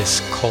 this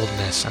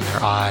coldness in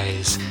their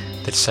eyes,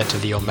 that said to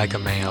the Omega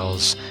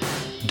males,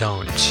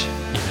 "Don't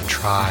even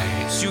try,"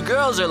 So you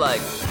girls are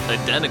like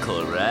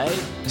identical, right?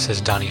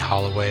 says Donnie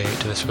Holloway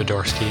to the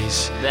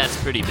Swidorskis. That's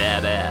pretty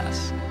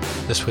badass.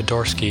 The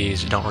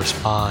Swidorskis don't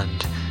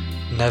respond.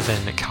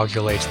 Nevin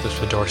calculates the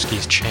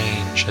Swidorskis'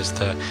 change as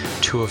the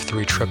 2 of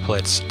 3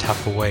 triplets tap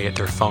away at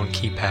their phone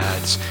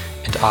keypads,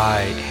 and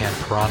I hand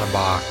Piranha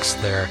Box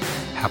their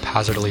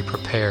haphazardly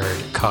prepared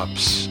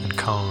cups and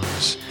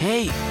cones,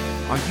 Hey,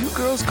 are you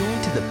girls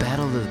going to the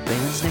Battle of the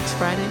Bands next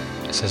Friday?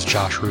 says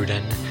Josh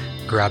Rudin,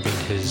 grabbing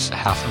his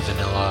half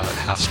vanilla,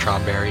 half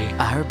strawberry.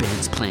 Our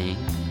band's playing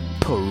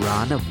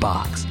Piranha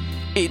Box.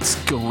 It's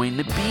going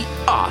to be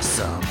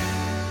awesome.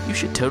 You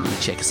should totally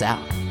check us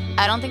out.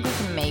 I don't think we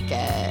can make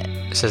it.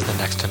 Says the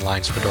next in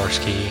line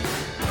Swidorski,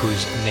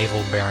 whose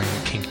navel-bearing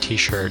pink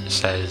t-shirt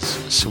says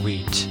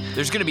 "Sweet,"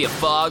 There's gonna be a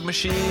fog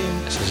machine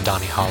says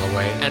Donnie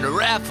Holloway, and a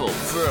raffle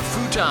for a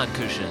futon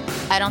cushion.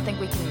 I don't think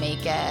we can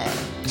make it.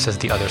 says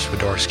the other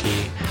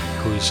Swidorski,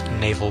 whose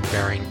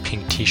navel-bearing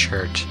pink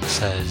t-shirt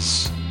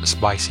says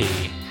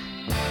 "Spicy."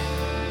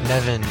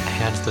 Nevin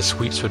hands the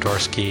sweet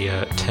Swidorski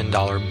a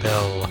 $10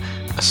 bill,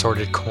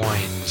 assorted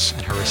coins,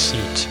 and a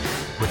receipt,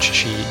 which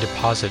she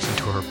deposits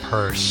into her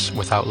purse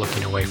without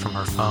looking away from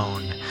her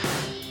phone.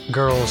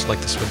 Girls like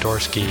the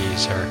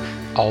Swidorskis are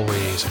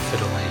always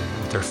fiddling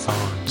with their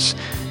phones.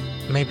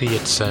 Maybe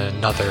it's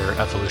another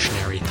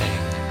evolutionary thing.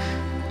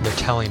 They're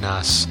telling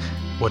us,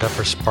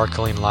 whatever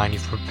sparkling line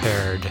you've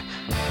prepared,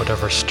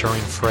 whatever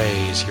stirring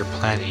phrase you're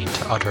planning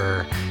to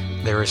utter,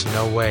 there is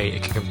no way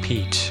it can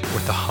compete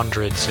with the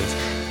hundreds of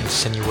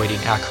insinuating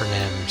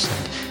acronyms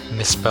and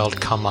misspelled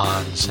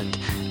come-ons and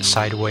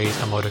sideways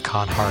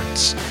emoticon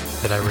hearts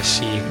that I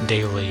receive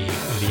daily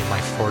via my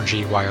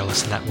 4G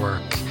wireless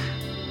network.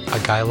 A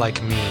guy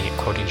like me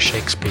quoting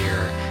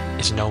Shakespeare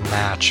is no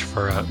match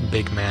for a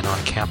big man on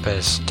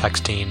campus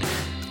texting,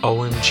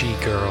 "OMG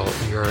girl,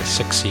 you're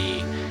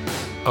 6'.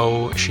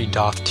 Oh, she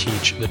doth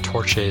teach the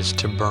torches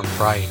to burn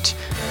bright,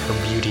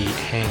 her beauty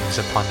hangs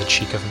upon the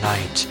cheek of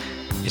night,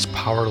 is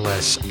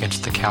powerless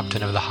against the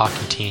captain of the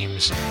hockey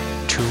teams,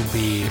 to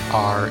be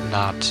are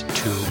not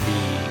to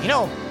be," You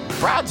know,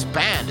 Brad's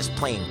band is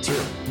playing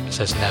too.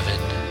 says Nevin,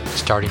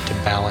 starting to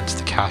balance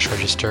the cash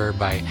register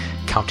by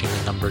counting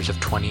the numbers of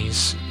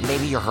 20s.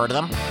 Maybe you heard of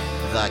them?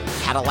 The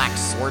Cadillac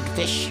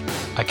Swordfish?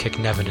 I kick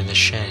Nevin in the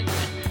shin.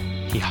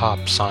 He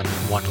hops on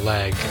one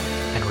leg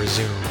and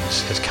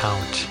resumes his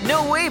count,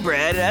 No way,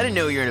 Brad. I didn't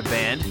know you were in a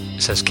band.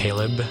 says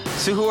Caleb.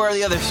 So who are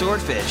the other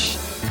swordfish?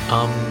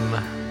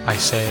 I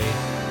say.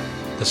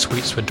 The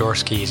sweet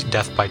Swidorski's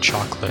Death by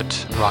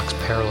Chocolate rocks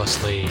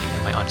perilously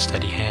in my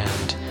unsteady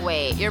hand,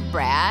 Wait, you're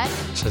Brad?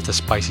 says the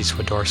spicy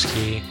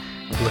Swidorski,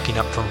 looking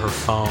up from her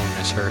phone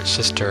as her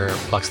sister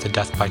plucks the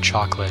Death by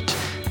Chocolate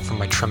from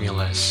my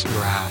tremulous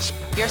grasp.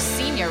 You're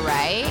senior,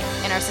 right?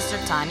 In our sister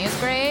Tanya's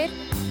grade?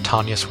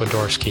 Tanya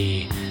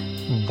Swidorski.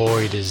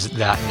 Boy, does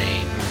that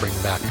name bring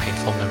back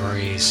painful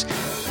memories.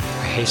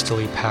 I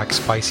hastily pack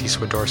spicy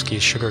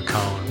Swidorski's sugar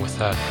cone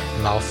with a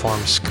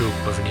malformed scoop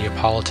of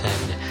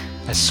Neapolitan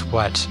as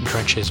sweat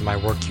drenches my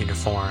work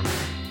uniform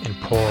and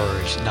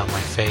pours down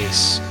my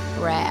face,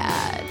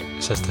 Brad.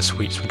 says the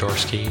sweet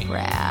Swidorski.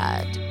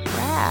 Brad.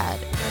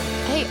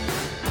 Hey,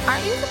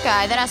 aren't you the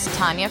guy that asked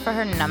Tanya for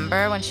her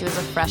number when she was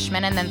a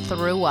freshman and then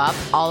threw up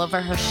all over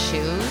her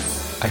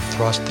shoes? I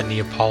thrust the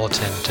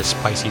Neapolitan to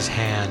Spicy's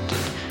hand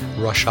and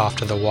rush off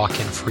to the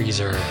walk-in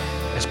freezer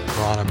as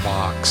Piranha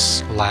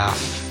Box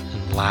laugh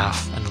and and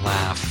laugh and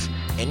laugh.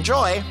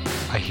 Enjoy!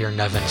 I hear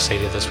Nevin say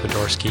to the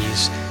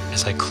Swiderskis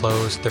as I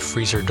close the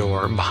freezer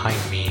door behind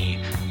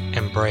me.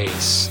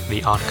 Embrace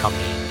the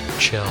oncoming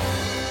chill.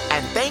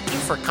 And thank you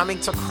for coming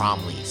to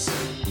Cromley's,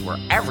 where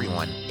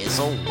everyone is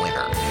a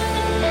winner.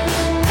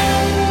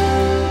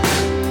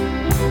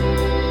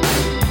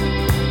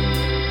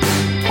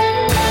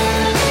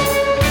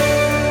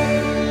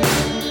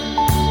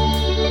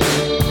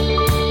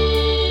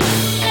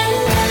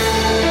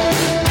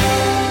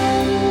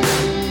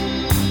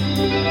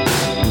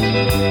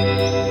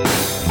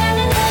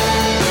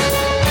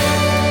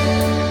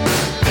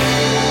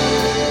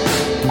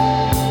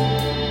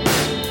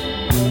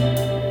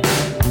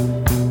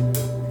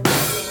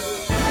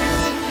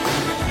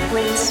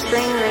 When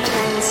spring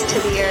returns to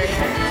the earth,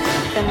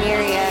 the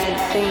myriad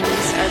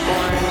things are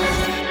born,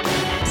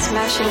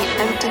 smashing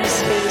empty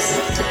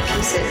space to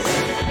pieces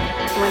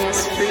when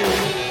it's free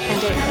and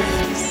at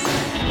ease.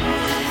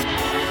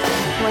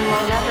 When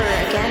we'll never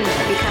again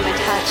become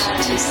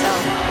attached to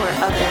self or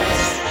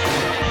others,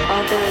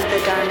 although the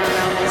Dharma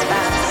realm is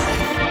vast,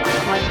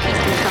 one can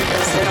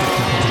encompass it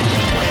all.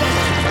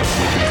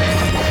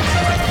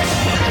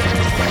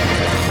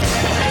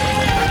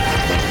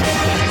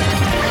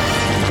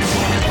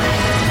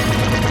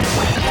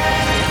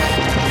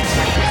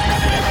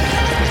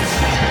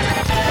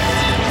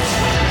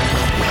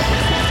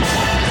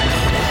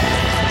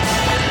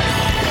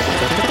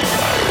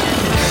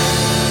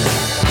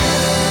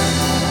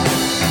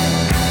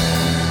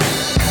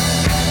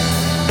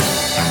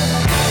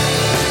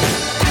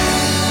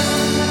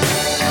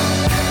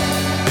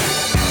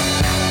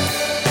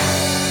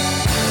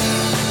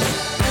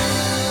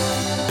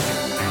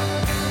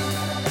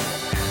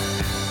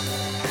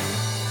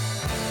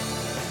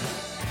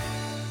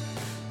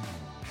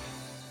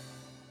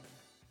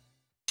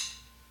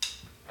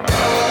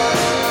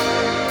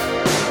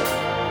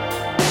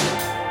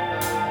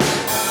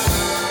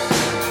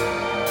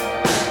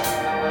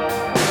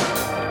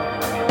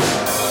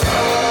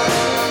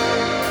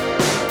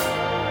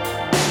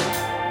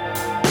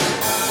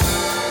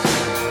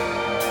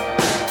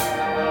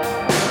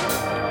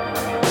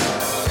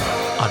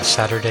 On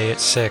Saturday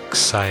at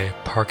 6, I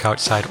park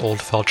outside Old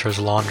Felcher's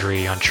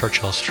Laundry on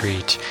Churchill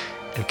Street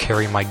and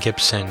carry my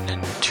Gibson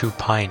and 2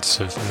 pints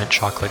of mint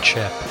chocolate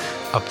chip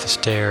up the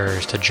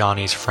stairs to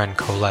Johnny's friend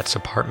Colette's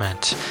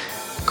apartment.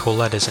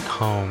 Colette isn't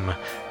home.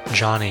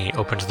 Johnny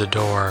opens the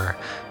door,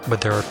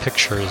 but there are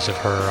pictures of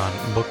her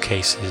on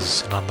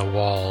bookcases and on the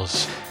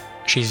walls.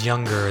 She's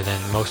younger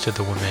than most of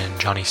the women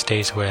Johnny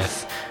stays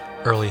with,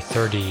 early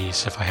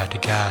 30s if I had to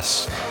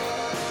guess.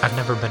 I've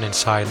never been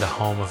inside the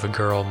home of a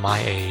girl my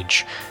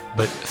age,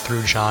 but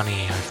through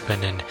Johnny I've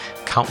been in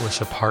countless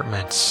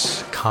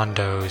apartments,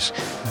 condos,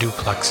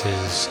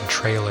 duplexes, and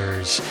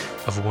trailers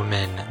of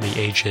women the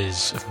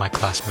ages of my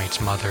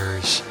classmates'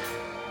 mothers.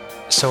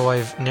 So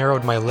I've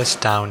narrowed my list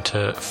down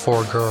to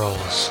 4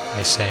 girls,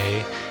 I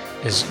say,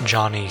 as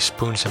Johnny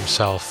spoons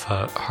himself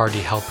a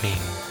hearty helping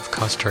of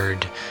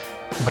custard,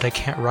 but I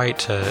can't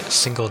write a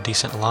single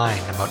decent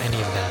line about any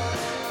of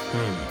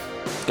them.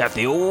 Got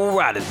the old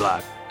writer's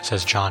block,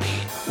 says Johnny.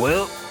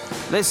 Well,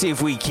 let's see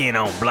if we can't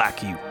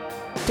unblock you.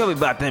 Tell me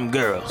about them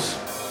girls.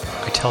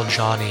 I tell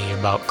Johnny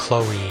about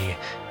Chloe,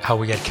 how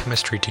we had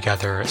chemistry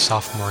together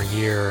sophomore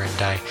year,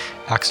 and I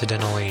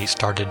accidentally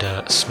started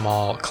a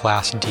small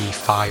Class D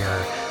fire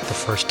the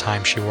first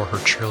time she wore her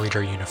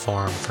cheerleader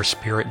uniform for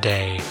Spirit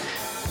Day.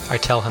 I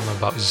tell him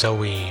about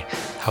Zoe,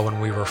 how when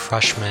we were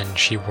freshmen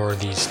she wore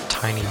these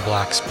tiny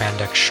black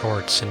spandex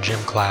shorts in gym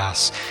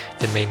class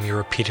that made me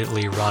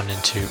repeatedly run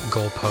into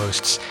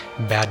goalposts,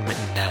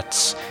 badminton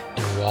nets,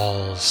 and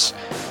walls.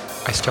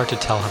 I start to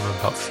tell him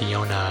about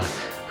Fiona,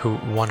 who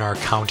won our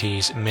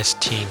county's Miss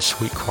Teen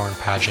Sweet Corn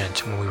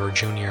pageant when we were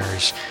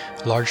juniors,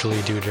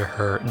 largely due to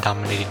her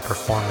dominating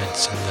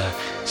performance in the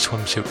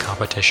swimsuit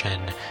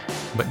competition.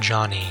 But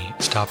Johnny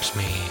stops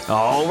me.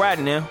 All right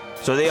now.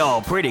 So they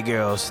all pretty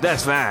girls.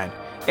 That's fine.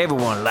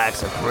 Everyone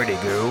likes a pretty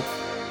girl.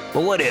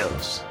 But what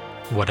else?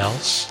 What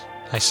else?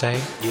 I say.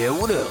 Yeah,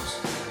 what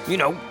else? You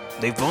know,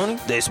 they funny,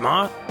 they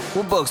smart.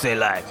 What books they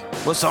like?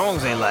 What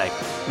songs they like?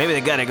 Maybe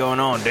they got it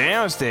going on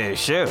downstairs,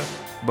 sure.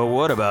 But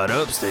what about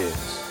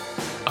upstairs?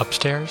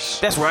 Upstairs?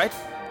 That's right.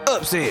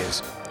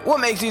 Upstairs. What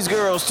makes these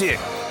girls tick?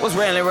 What's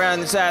rattling around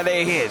inside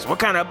their heads? What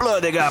kind of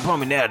blood they got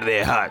pumping out of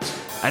their hearts?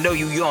 I know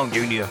you young,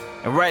 Junior,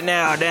 and right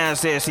now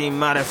downstairs seem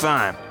mighty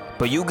fine.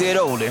 But you get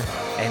older,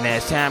 and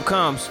as time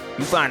comes,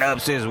 you find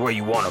upstairs is where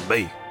you want to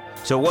be.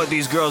 So what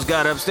these girls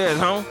got upstairs,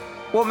 huh?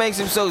 What makes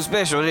them so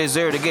special they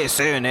deserve to get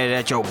serenaded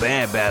at your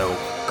band battle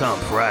come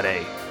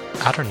Friday?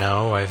 I don't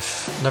know.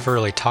 I've never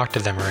really talked to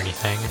them or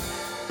anything.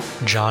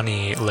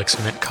 Johnny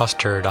licks mint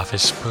custard off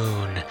his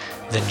spoon,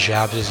 then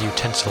jabs his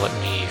utensil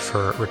at me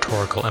for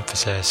rhetorical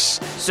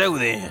emphasis. So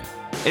then,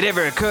 it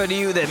ever occurred to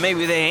you that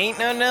maybe they ain't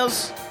nothing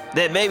else?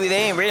 That maybe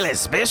they ain't really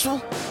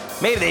special?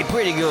 Maybe they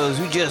pretty girls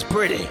who just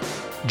pretty.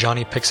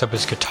 Johnny picks up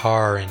his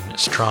guitar and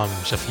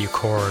strums a few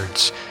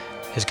chords.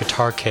 His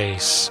guitar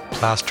case,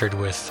 plastered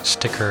with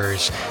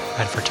stickers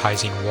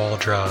advertising Wall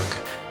Drug,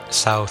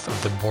 south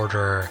of the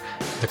border,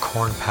 the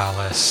Corn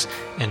Palace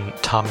in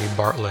Tommy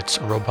Bartlett's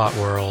Robot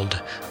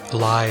World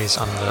lies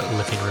on the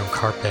living room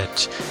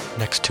carpet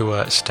next to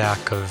a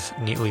stack of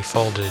neatly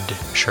folded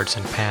shirts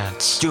and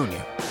pants.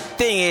 Junior,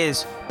 thing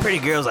is, pretty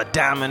girls are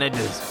diamond a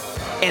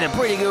dozen. And a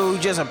pretty girl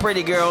who's just a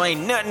pretty girl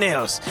ain't nothing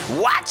else.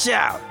 Watch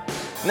out!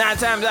 9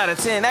 times out of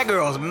 10, that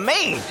girl's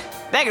mean.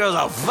 That girl's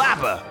a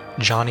viper.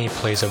 Johnny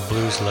plays a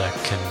blues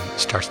lick and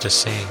starts to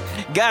sing.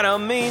 Got a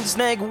mean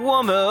snake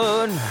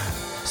woman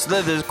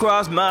slithers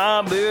across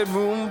my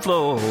bedroom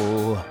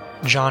floor.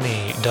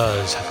 Johnny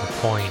does have a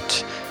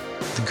point.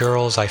 The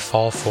girls I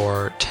fall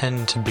for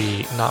tend to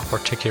be not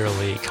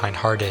particularly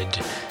kind-hearted.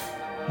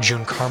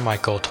 June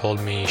Carmichael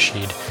told me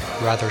she'd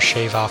rather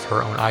shave off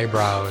her own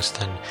eyebrows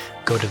than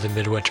go to the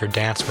midwinter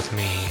dance with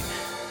me.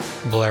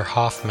 Blair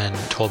Hoffman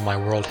told my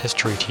world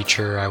history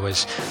teacher I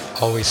was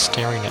always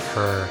staring at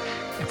her,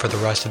 and for the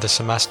rest of the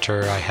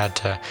semester I had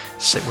to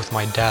sit with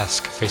my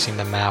desk facing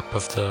the map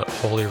of the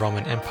Holy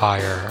Roman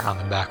Empire on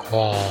the back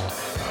wall.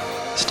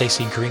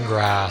 Stacy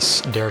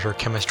Greengrass dared her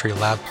chemistry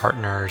lab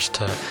partners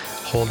to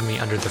hold me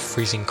under the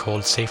freezing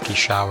cold safety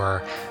shower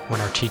when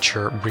our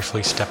teacher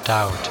briefly stepped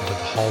out into the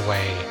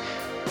hallway,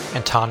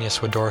 and Tanya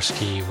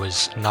Swiderski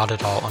was not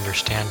at all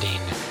understanding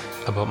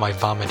about my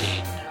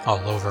vomiting all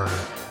over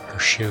her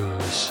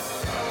shoes.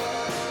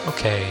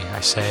 Okay, I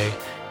say,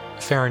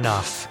 fair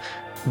enough,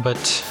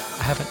 but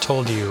I haven't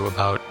told you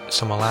about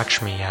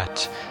Sumalakshmi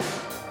yet.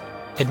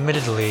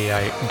 Admittedly,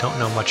 I don't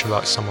know much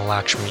about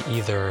Sumalakshmi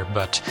either,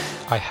 but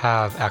I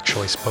have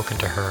actually spoken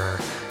to her.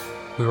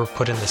 We were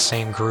put in the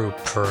same group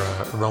for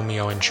a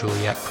Romeo and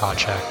Juliet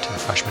project in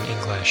freshman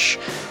English.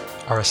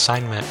 Our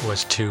assignment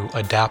was to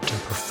adapt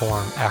and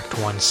perform Act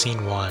 1,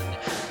 Scene 1,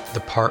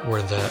 the part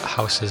where the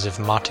houses of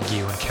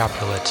Montague and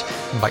Capulet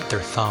bite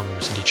their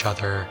thumbs at each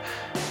other.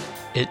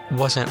 It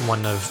wasn't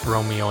one of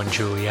Romeo and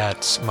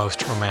Juliet's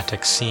most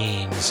romantic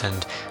scenes,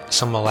 and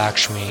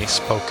Sumalakshmi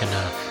spoke in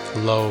a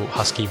low,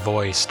 husky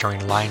voice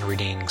during line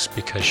readings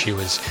because she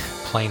was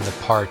playing the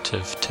part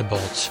of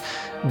Tybalt,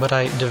 but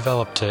I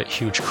developed a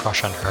huge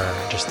crush on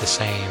her just the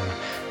same.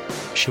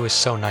 She was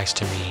so nice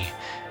to me.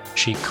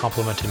 She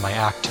complimented my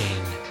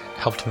acting,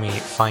 helped me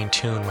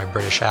fine-tune my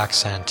British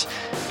accent,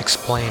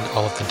 explained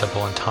all of the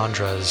double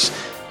entendres,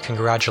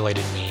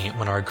 congratulated me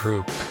when our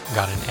group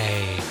got an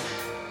A.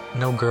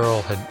 No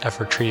girl had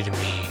ever treated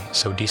me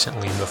so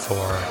decently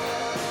before.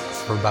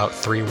 For about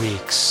 3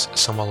 weeks,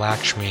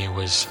 Sumalakshmi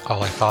was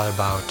all I thought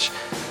about,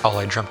 all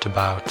I dreamt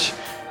about.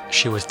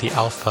 She was the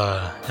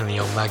alpha and the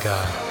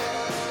omega.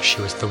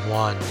 She was the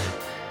one.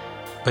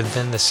 But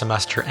then the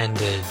semester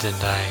ended and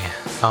I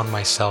found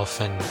myself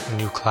in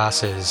new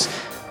classes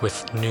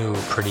with new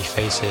pretty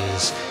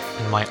faces,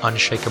 and my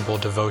unshakable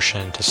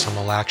devotion to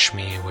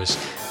Sumalakshmi was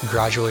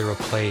gradually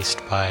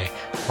replaced by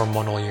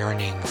hormonal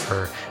yearning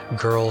for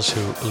girls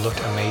who looked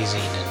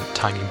amazing in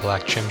tiny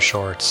black gym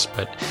shorts,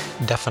 but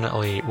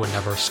definitely would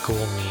never school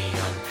me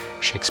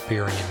on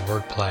Shakespearean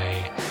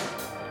wordplay.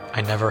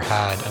 I never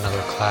had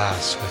another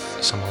class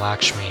with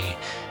Sumalakshmi.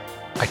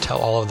 I tell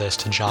all of this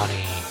to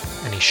Johnny,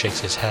 and he shakes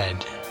his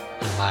head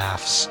and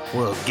laughs.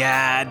 Well,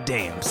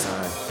 goddamn,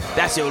 son.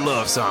 That's your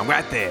love song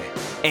right there.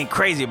 Ain't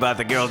crazy about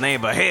the girl's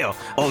name, but hell,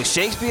 old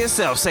Shakespeare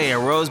himself saying a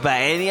rose by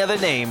any other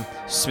name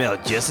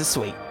smelled just as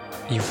sweet.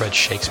 You've read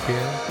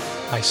Shakespeare,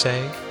 I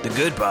say? The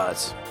good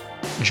parts.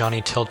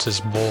 Johnny tilts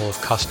his bowl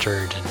of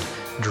custard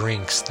and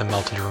drinks the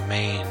melted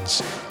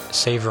remains,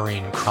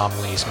 savoring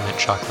Cromley's mint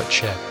chocolate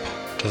chip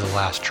to the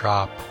last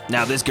drop.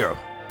 Now this girl,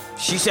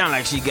 she sound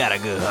like she got a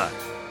good heart.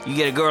 You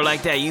get a girl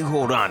like that, you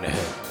hold on to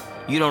her.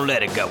 You don't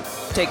let her go.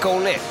 Take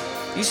Colette.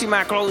 You see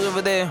my clothes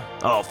over there?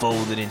 All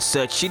folded and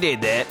such. She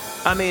did that.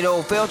 I mean,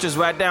 old Felcher's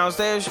right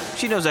downstairs.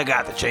 She knows I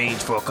got the change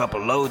for a couple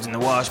loads in the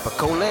wash, but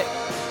Colette,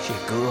 she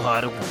a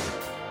good-hearted woman.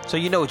 So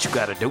you know what you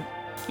gotta do.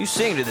 You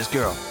sing to this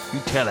girl. You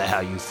tell her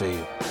how you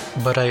feel.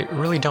 But I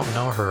really don't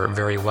know her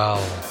very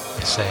well,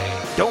 I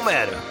say. Don't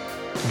matter.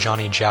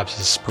 Johnny jabs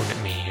his spoon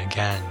at me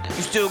again.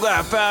 You still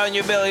got a fire in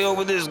your belly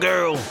over this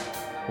girl?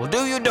 Well,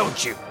 do you,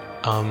 don't you?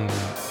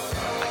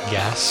 I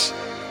guess.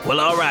 Well,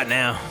 all right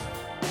now.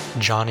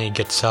 Johnny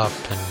gets up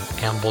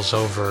and ambles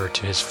over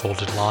to his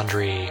folded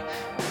laundry.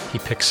 He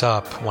picks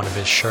up one of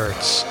his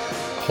shirts,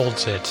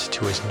 holds it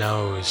to his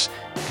nose,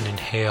 and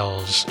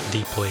inhales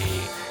deeply.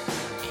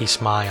 He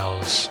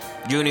smiles.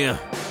 Junior,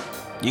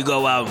 you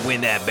go out and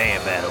win that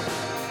band battle.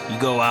 You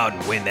go out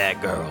and win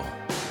that girl.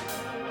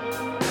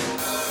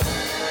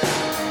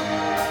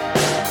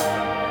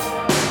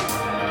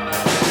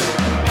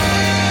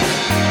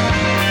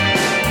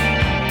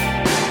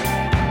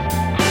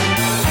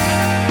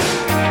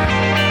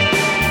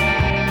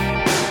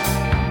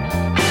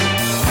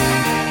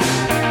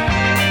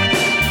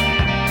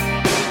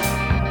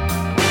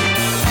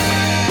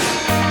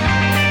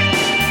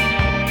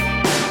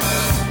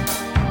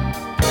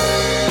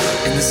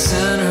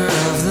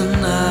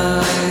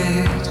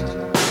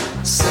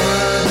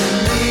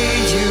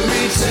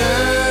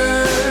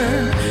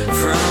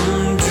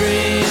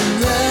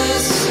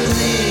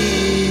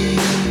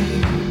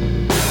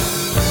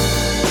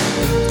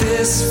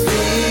 This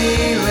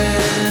feeling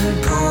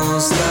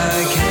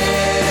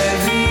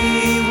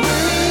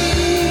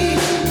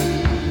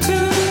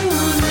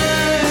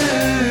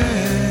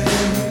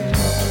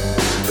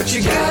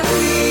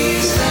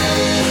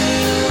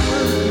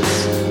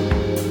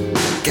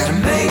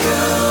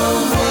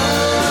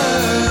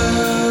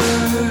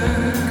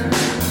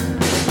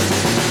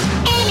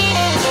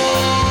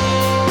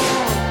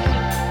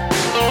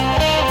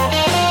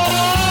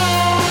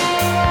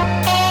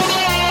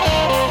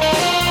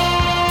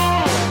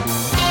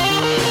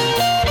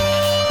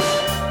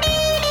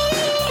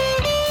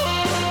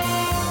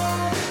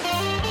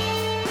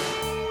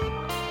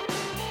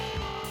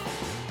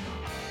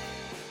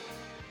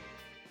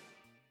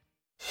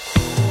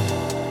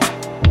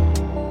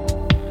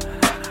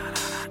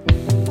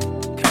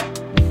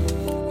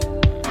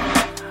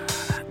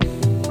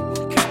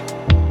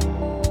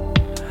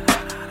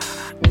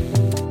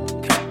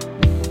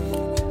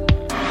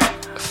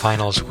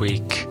finals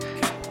week.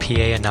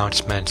 PA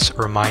announcements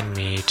remind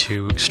me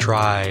to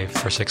strive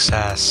for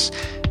success,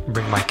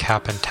 bring my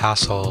cap and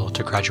tassel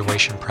to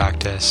graduation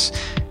practice,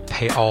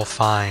 pay all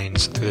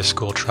fines through the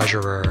school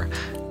treasurer,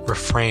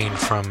 refrain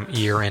from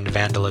year-end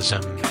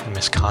vandalism and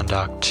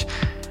misconduct.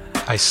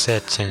 I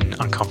sit in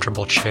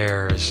uncomfortable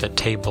chairs at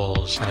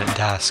tables and at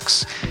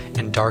desks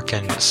and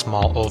darken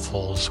small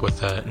ovals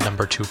with a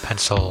number 2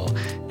 pencil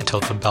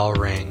until the bell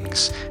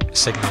rings,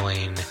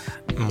 signaling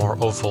more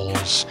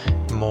ovals,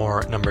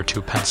 more number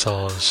 2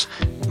 pencils,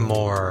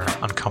 more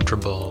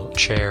uncomfortable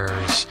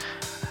chairs.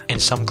 In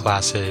some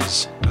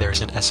classes,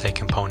 there's an essay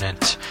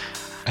component.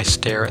 I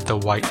stare at the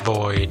white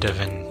void of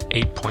an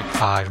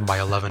 8.5 by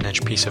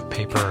 11-inch piece of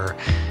paper,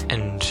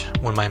 and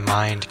when my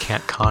mind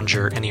can't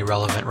conjure any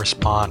relevant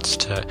response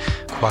to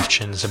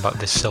questions about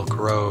the Silk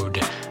Road,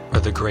 or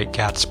the Great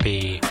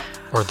Gatsby,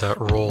 or the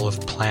role of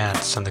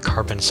plants in the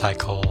carbon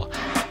cycle,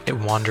 it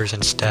wanders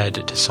instead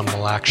to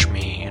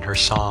Subbulakshmi and her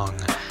song,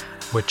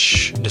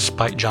 which,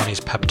 despite Johnny's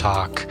pep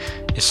talk,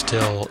 is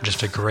still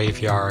just a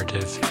graveyard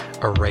of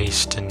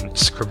erased and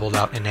scribbled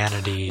out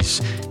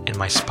inanities in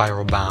my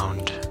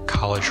spiral-bound,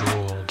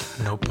 college-ruled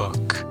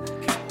notebook.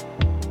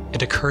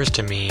 It occurs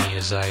to me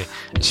as I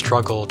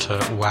struggle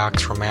to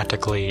wax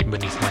romantically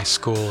beneath my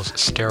school's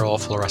sterile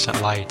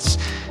fluorescent lights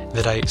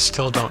that I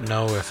still don't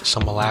know if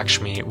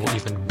Subbulakshmi will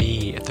even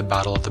be at the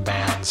Battle of the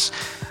Bands.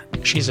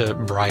 She's a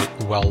bright,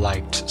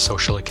 well-liked,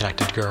 socially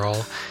connected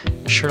girl.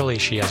 Surely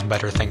she has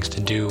better things to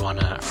do on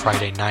a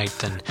Friday night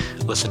than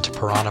listen to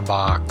Piranha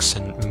Box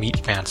and Meat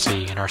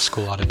Fancy in our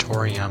school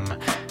auditorium.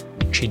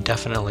 She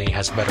definitely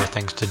has better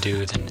things to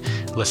do than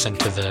listen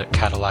to the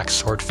Cadillac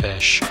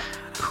Swordfish,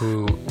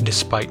 who,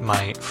 despite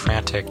my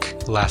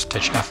frantic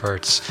last-ditch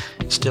efforts,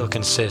 still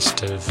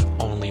consist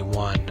of only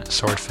one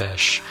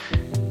swordfish.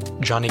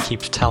 Johnny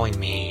keeps telling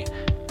me,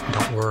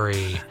 don't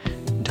worry,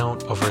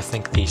 don't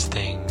overthink these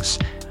things,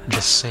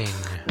 just sing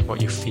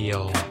what you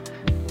feel.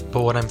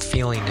 But what I'm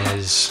feeling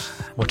is,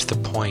 what's the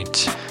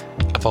point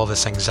of all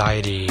this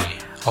anxiety,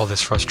 all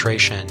this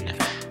frustration,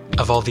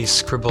 of all these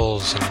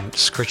scribbles and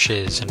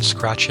scritches and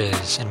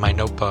scratches in my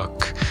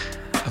notebook,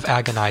 of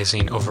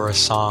agonizing over a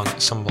song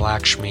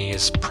Subbulakshmi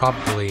is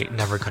probably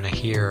never going to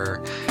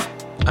hear.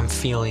 I'm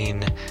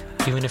feeling,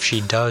 even if she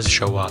does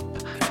show up,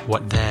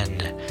 what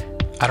then?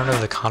 I don't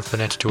have the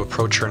confidence to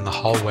approach her in the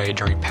hallway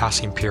during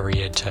passing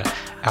period to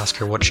ask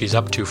her what she's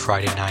up to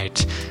Friday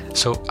night,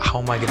 so how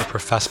am I going to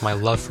profess my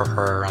love for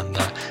her on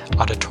the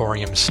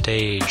auditorium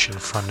stage in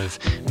front of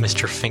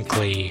Mr.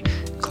 Finkley,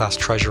 class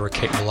treasurer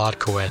Kate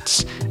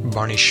Wolodkowitz,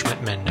 Barney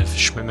Schmidtman of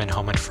Schmidtman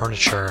Home and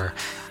Furniture,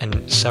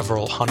 and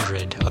several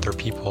hundred other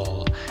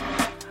people?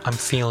 I'm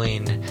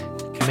feeling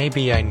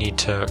maybe I need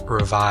to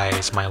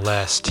revise my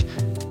list.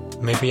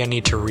 Maybe I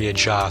need to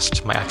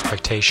readjust my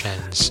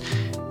expectations.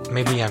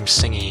 Maybe I'm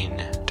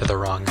singing to the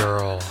wrong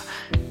girl.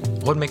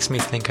 What makes me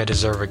think I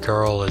deserve a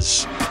girl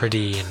as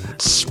pretty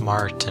and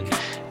smart and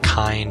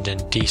kind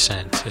and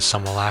decent as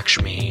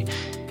Subbulakshmi?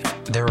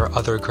 There are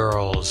other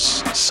girls,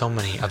 so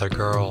many other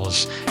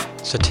girls.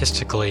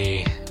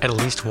 Statistically, at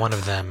least one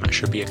of them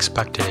should be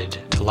expected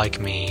to like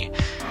me.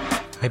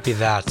 Maybe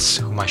that's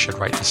whom I should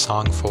write the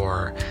song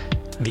for.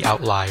 The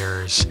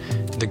outliers,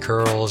 the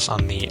girls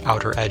on the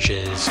outer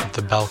edges of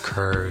the bell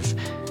curve,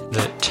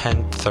 the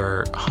 10th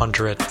or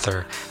 100th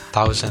or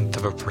 1000th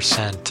of a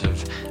percent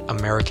of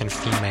American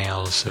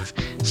females of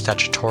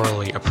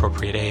statutorily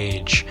appropriate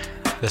age,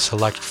 the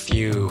select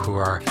few who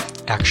are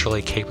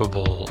actually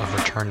capable of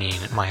returning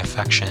my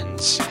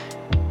affections.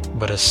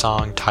 But a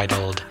song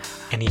titled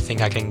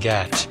Anything I Can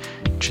Get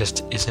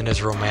just isn't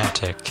as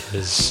romantic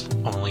as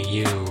Only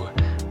You.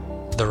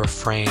 The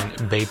refrain,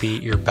 Baby,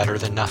 You're Better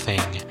Than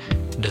Nothing,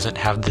 doesn't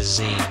have the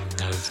zing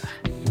of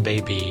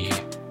Baby,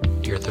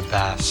 You're the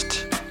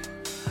Best.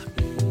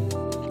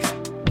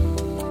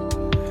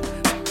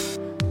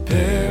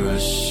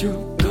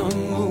 Parachute the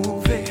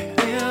movie.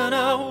 In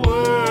a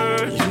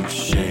word, you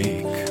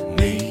shake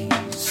me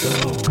so.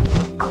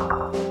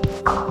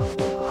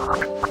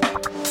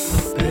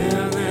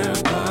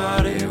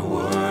 Everybody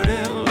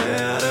worded,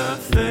 let her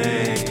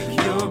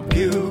think you're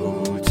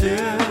beautiful.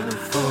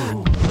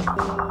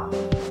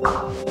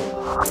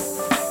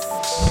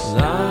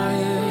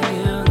 Lying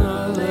in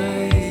a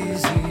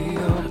lazy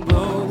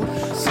abode,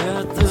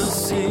 set the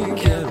scene,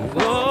 get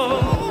whoa.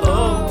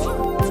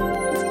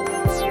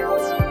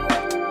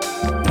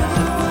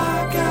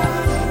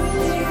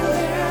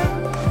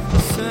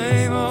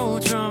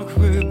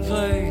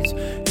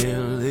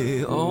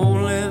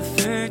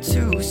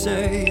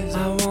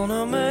 I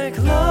wanna make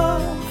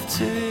love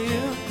to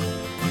you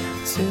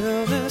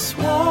till this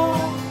war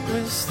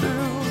is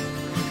through,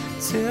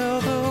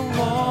 till the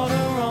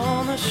water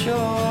on the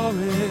shore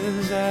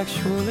is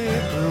actually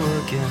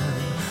blue again.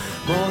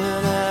 More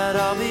than that,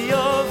 I'll be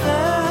your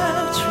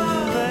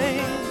veteran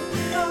lane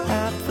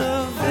at the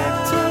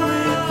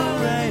victory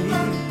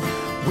parade,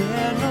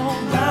 where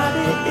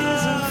nobody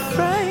is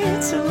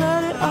afraid to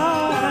let it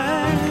all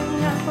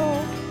hang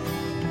out.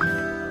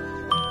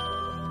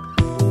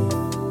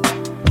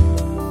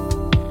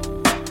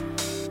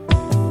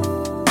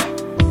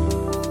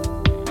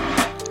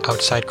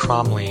 Outside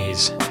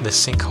Cromley's, the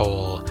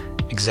sinkhole,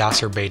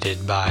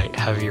 exacerbated by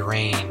heavy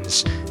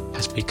rains,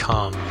 has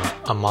become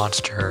a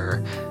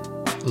monster.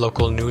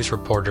 Local news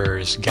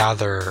reporters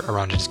gather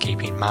around its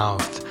gaping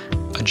mouth,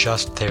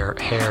 adjust their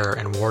hair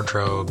and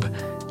wardrobe,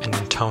 and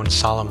intone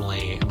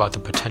solemnly about the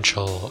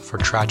potential for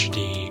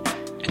tragedy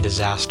and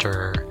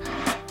disaster.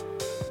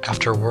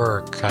 After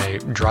work, I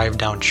drive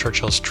down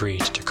Churchill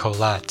Street to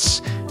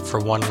Colette's for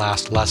one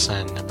last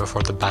lesson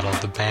before the Battle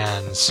of the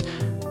Bands.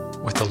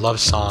 With the love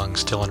song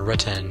still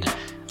unwritten,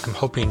 I'm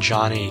hoping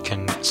Johnny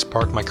can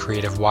spark my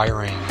creative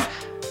wiring,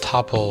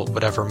 topple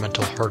whatever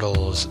mental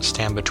hurdles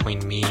stand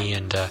between me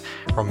and a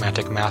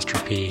romantic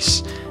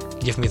masterpiece,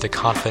 give me the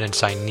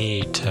confidence I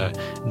need to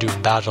do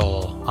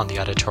battle on the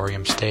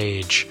auditorium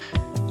stage.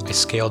 I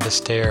scale the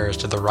stairs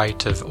to the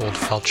right of Old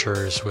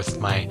Felcher's with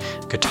my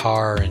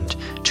guitar and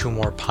 2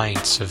 more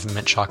pints of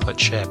mint chocolate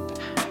chip,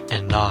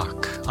 and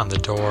knock on the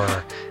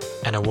door,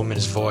 and a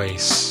woman's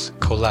voice,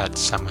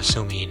 Colette's I'm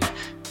assuming,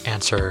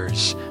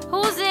 answers.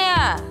 Who's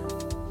there?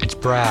 It's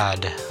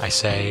Brad, I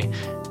say.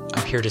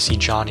 I'm here to see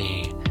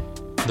Johnny.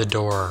 The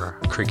door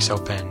creaks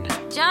open.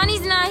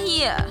 Johnny's not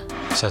here,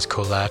 says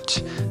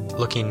Colette,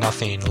 looking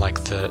nothing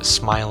like the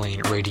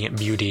smiling, radiant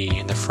beauty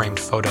in the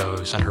framed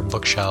photos on her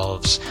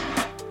bookshelves.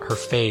 Her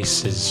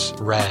face is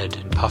red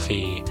and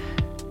puffy.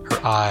 Her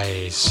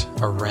eyes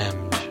are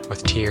rimmed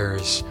with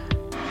tears.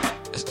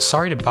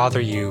 Sorry to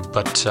bother you,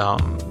 but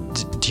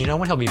do you know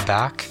when he'll be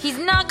back? He's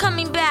not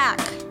coming back.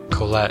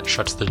 Colette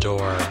shuts the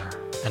door,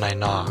 and I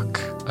knock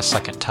a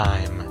second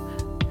time.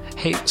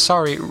 Hey,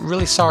 sorry,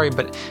 really sorry,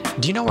 but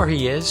do you know where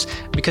he is?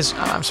 Because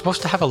I'm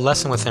supposed to have a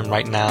lesson with him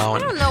right now. I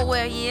don't know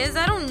where he is,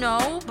 I don't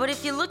know. But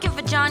if you're looking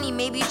for Johnny,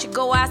 maybe you should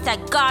go ask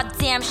that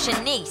goddamn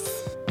Shanice.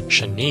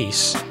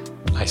 Shanice?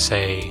 I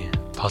say,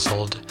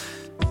 puzzled.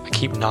 I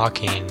keep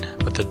knocking,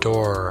 but the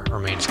door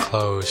remains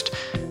closed.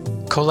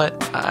 Colette,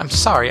 I'm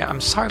sorry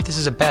if this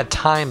is a bad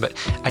time, but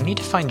I need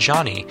to find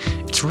Johnny.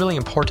 It's really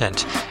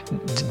important.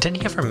 Didn't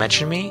he ever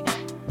mention me?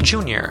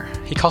 Junior.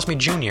 He calls me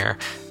Junior.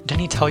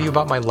 Didn't he tell you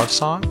about my love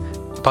song?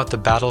 About the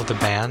Battle of the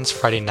Bands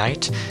Friday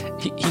night?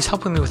 He's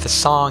helping me with the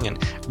song, and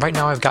right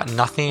now I've got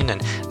nothing, and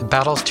the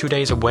battle's 2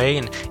 days away,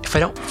 and if I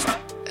don't...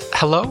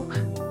 Hello?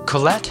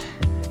 Colette?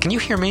 Can you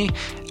hear me?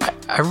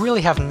 I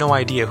really have no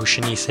idea who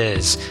Shanice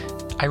is.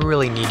 I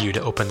really need you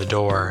to open the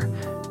door.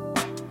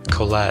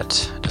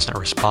 Colette doesn't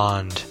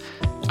respond.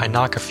 I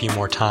knock a few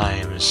more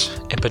times,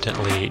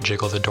 impotently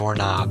jiggle the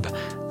doorknob,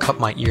 cup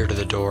my ear to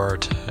the door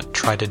to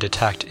try to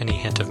detect any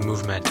hint of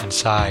movement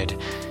inside,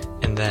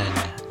 and then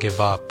give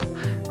up.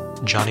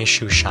 Johnny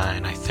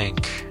Shoeshine, I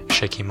think,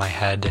 shaking my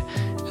head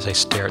as I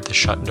stare at the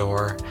shut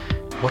door.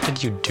 What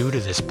did you do to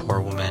this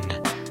poor woman?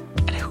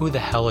 And who the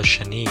hell is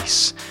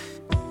Shanice?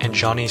 In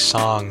Johnny's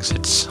songs,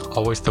 it's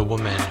always the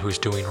woman who's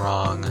doing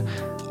wrong,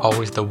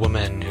 always the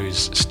woman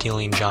who's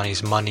stealing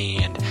Johnny's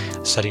money and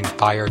setting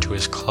fire to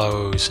his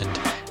clothes and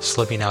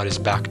slipping out his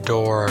back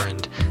door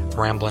and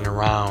rambling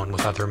around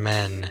with other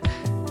men.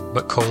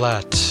 But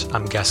Colette,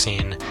 I'm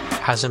guessing,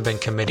 hasn't been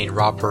committing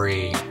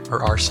robbery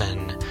or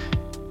arson.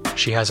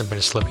 She hasn't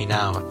been slipping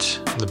out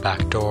the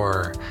back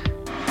door.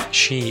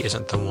 She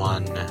isn't the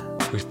one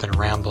who's been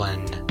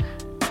rambling.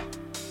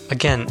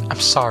 Again, I'm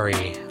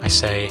sorry, I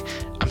say.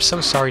 I'm so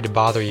sorry to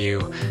bother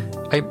you.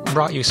 I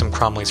brought you some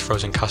Cromley's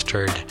frozen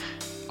custard.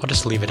 I'll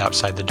just leave it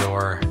outside the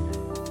door.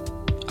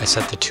 I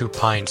set the 2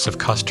 pints of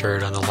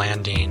custard on the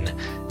landing,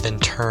 then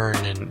turn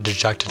and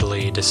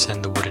dejectedly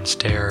descend the wooden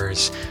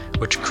stairs,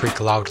 which creak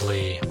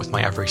loudly with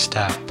my every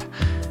step.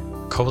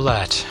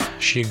 Colette,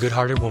 she a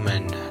good-hearted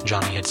woman,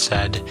 Johnny had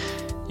said.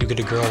 You get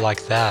a girl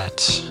like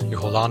that, you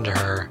hold on to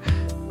her.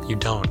 You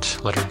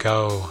don't let her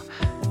go.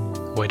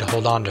 Way to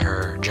hold on to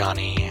her,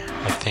 Johnny,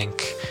 I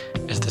think,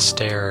 as the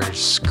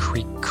stairs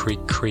creak,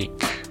 creak, creak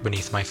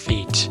beneath my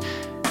feet.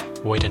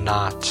 Way to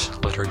not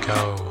let her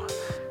go.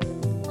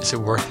 Is it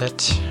worth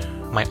it?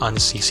 My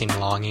unceasing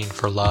longing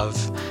for love?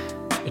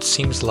 It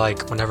seems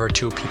like whenever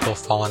 2 people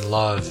fall in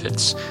love,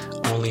 it's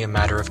only a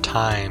matter of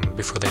time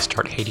before they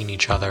start hating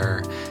each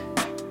other.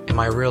 Am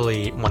I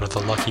really one of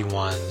the lucky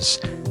ones?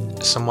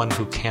 Someone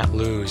who can't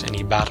lose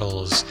any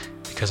battles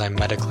because I'm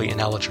medically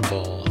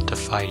ineligible to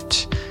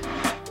fight?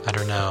 I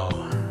don't know.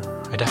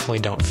 I definitely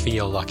don't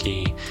feel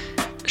lucky.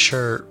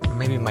 Sure,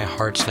 maybe my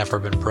heart's never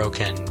been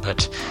broken,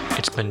 but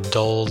it's been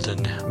dulled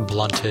and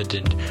blunted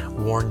and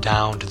worn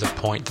down to the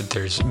point that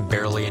there's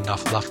barely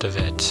enough left of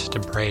it to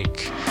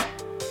break.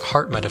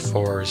 Heart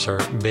metaphors are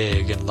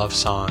big in love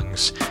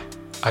songs.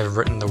 I've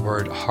written the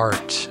word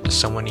heart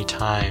so many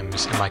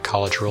times in my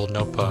college-ruled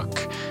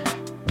notebook,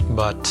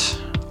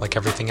 but like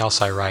everything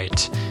else I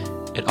write,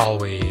 it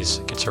always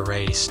gets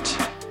erased.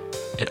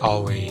 It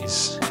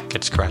always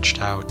gets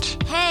scratched out.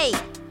 Hey!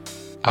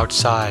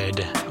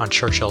 Outside, on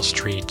Churchill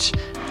Street,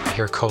 I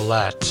hear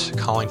Colette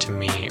calling to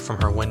me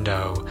from her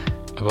window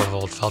above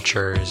Old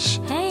Felcher's.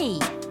 Hey!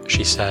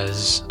 She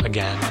says,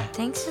 again.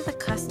 Thanks for the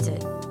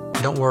custard.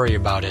 Don't worry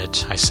about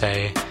it, I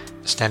say,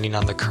 standing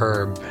on the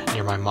curb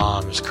near my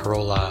mom's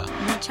Corolla.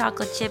 Mint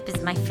chocolate chip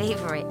is my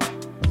favorite.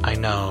 I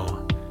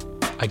know.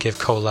 I give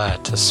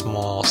Colette a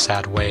small,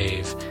 sad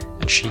wave,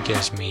 and she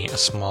gives me a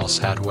small,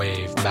 sad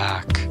wave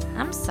back.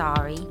 I'm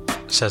sorry.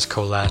 Says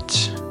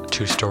Colette,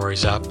 2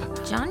 stories up.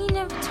 Johnny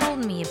never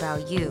told me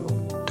about you.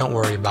 Don't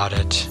worry about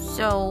it.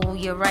 So,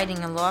 you're writing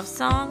a love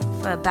song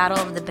for a battle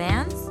of the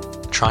bands?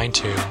 Trying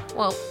to.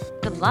 Well,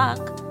 good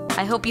luck.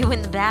 I hope you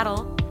win the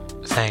battle.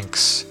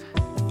 Thanks.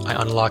 I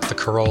unlock the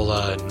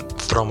Corolla and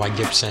throw my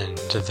Gibson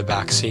to the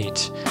back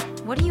seat.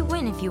 What do you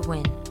win if you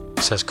win?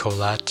 Says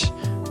Colette,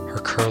 her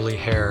curly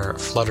hair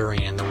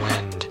fluttering in the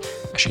wind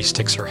as she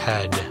sticks her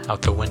head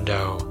out the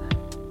window.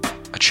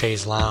 A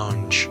chaise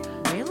lounge.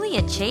 Really?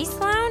 A chaise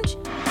lounge?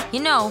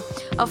 You know,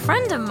 a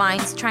friend of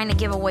mine's trying to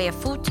give away a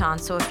futon,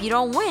 so if you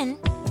don't win,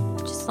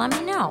 just let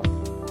me know.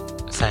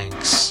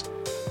 Thanks.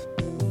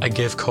 I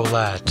give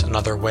Colette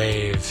another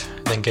wave,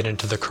 then get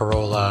into the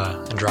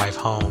Corolla and drive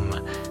home.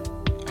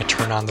 I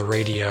turn on the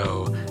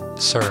radio,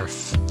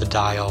 surf the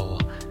dial.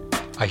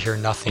 I hear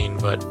nothing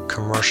but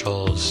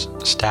commercials,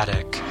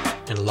 static,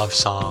 and love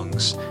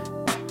songs.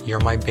 You're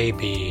my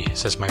baby,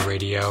 says my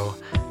radio.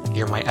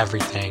 You're my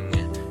everything.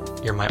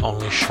 You're my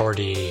only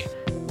shorty.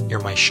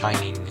 You're my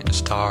shining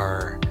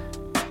star.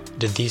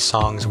 Did these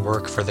songs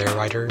work for their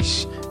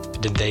writers?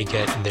 Did they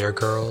get their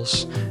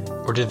girls?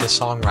 Or did the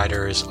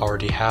songwriters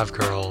already have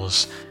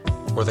girls?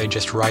 Were they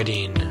just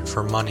writing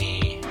for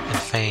money and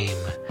fame?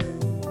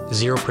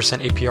 0%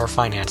 APR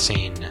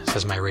financing,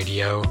 says my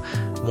radio.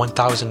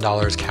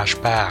 $1,000 cash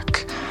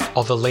back.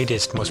 All the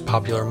latest, most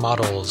popular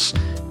models.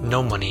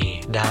 No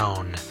money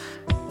down.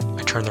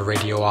 I turn the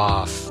radio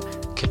off,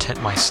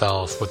 content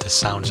myself with the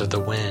sounds of the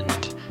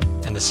wind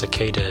and the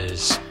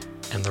cicadas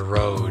and the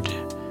road.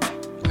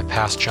 I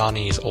pass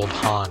Johnny's old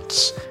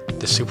haunts,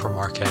 the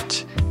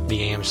supermarket, the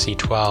AMC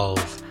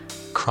 12,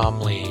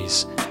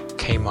 Cromley's,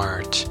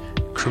 Kmart,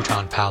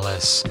 Crouton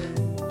Palace,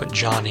 but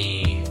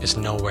Johnny is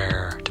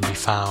nowhere to be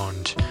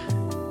found.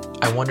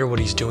 I wonder what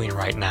he's doing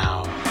right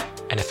now,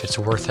 and if it's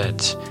worth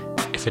it,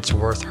 if it's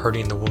worth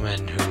hurting the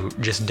woman who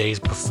just days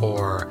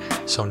before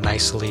so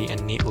nicely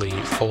and neatly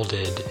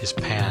folded his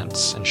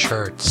pants and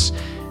shirts.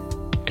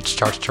 It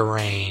starts to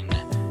rain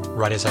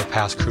right as I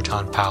pass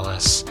Crouton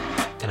Palace,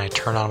 and I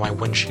turn on my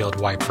windshield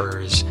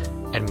wipers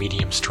at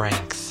medium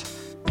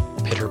strength.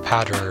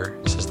 Pitter-patter,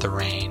 says the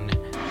rain.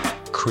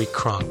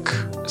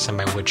 Creak-crunk, say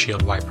my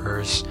windshield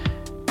wipers.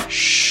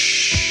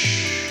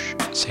 Shh,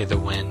 say the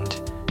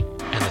wind,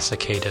 and the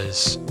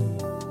cicadas,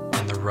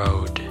 and the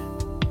road.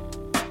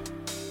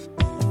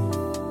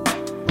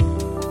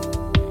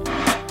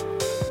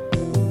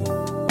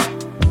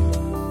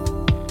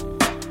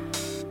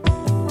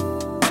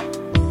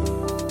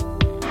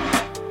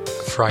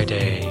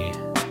 Friday,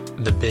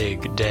 the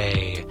big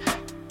day.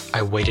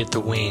 I waited the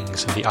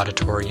wings of the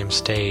auditorium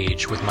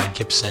stage with my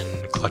Gibson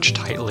clutched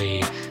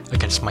tightly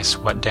against my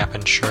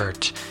sweat-dampened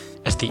shirt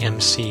as the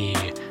MC,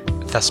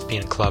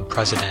 Thespian Club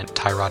President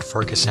Tyrod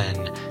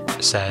Ferguson,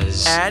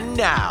 says, "And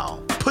now,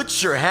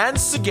 put your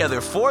hands together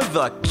for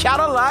the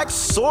Cadillac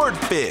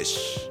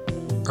Swordfish."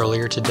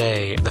 Earlier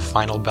today, the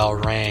final bell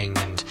rang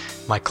and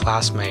my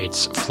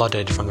classmates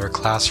flooded from their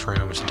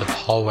classrooms into the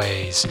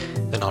hallways,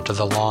 then onto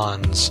the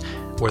lawns,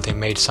 where they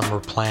made summer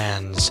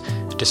plans,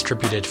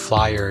 distributed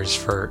flyers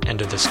for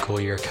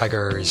end-of-the-school-year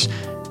keggers,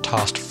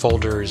 tossed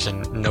folders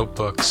and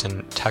notebooks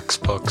and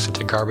textbooks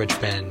into garbage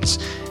bins,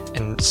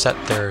 and set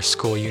their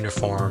school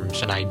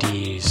uniforms and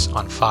IDs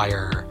on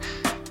fire.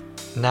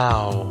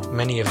 Now,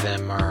 many of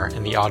them are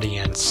in the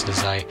audience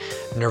as I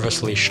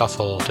nervously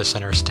shuffle to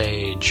center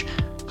stage,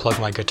 plug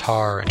my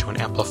guitar into an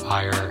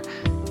amplifier,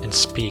 and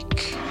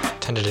speak,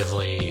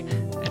 tentatively,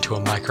 into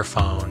a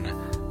microphone.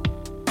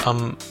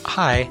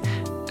 Hi.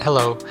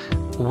 Hello.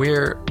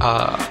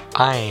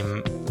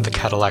 I'm the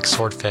Cadillac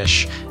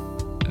Swordfish.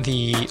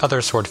 The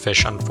other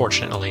swordfish,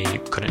 unfortunately,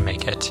 couldn't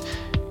make it.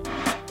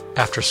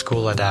 After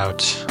school let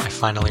out, I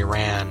finally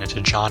ran into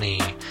Johnny.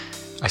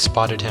 I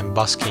spotted him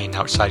busking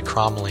outside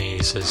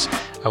Cromley's as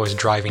I was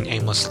driving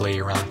aimlessly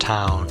around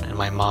town in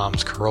my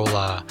mom's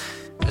Corolla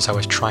as I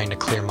was trying to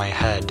clear my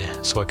head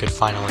so I could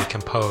finally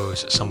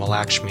compose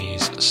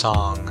Sumalakshmi's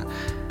song.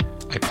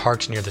 I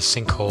parked near the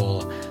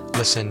sinkhole,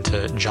 listened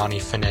to Johnny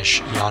finish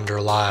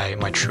Yonder Lie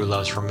My True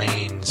Love's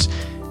Remains,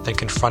 then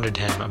confronted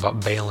him about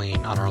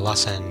bailing on our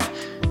lesson.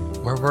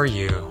 Where were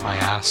you? I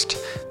asked.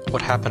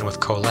 What happened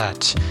with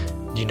Colette?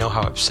 Do you know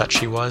how upset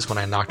she was when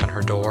I knocked on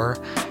her door?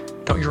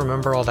 Don't you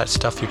remember all that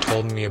stuff you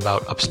told me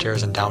about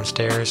upstairs and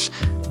downstairs?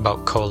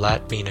 About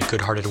Colette being a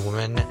good-hearted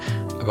woman?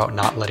 About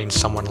not letting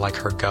someone like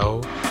her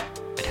go?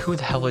 And who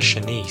the hell is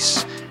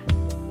Shanice?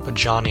 But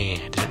Johnny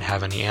didn't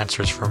have any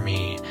answers for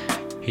me.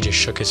 He just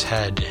shook his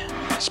head,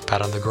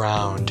 spat on the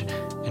ground,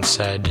 and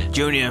said,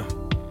 "Junior,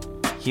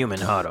 human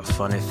heart a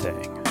funny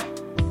thing."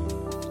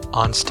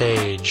 On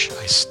stage,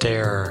 I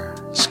stare,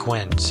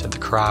 squint at the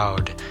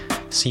crowd,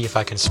 see if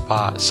I can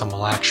spot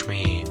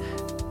Sumalakshmi,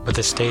 but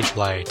the stage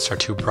lights are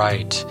too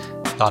bright,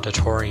 the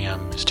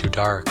auditorium is too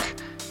dark.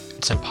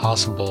 It's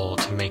impossible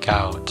to make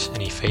out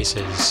any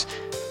faces.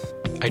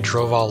 I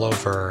drove all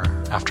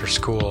over after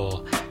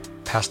school,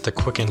 past the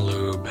Quicken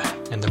Lube,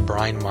 and the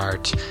Brine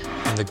Mart,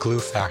 and the Glue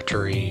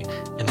Factory,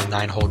 and the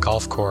 9-hole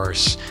golf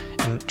course,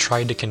 and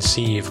tried to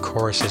conceive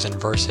choruses and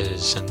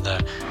verses in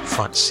the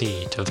front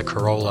seat of the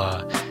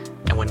Corolla.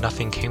 And when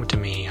nothing came to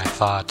me, I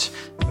thought,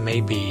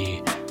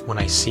 maybe when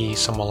I see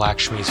Soma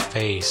Lakshmi's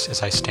face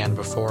as I stand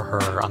before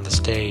her on the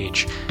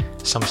stage,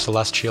 some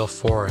celestial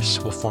force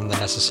will form the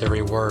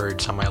necessary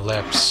words on my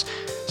lips,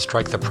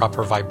 strike the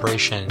proper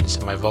vibrations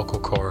in my vocal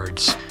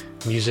cords,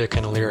 music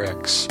and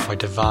lyrics by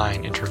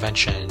divine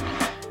intervention.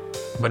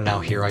 But now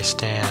here I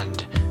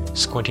stand,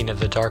 squinting at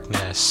the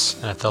darkness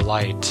and at the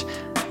light,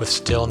 with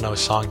still no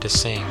song to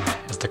sing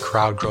as the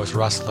crowd grows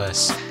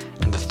restless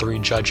and the 3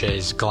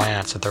 judges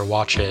glance at their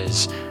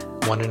watches,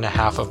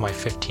 1.5 of my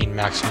 15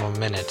 maximum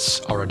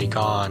minutes already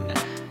gone.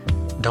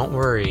 Don't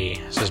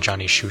worry, says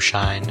Johnny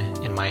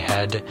Shoeshine in my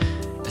head,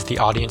 as the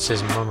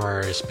audience's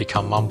murmurs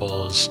become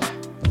mumbles,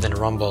 then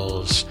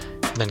rumbles,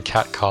 then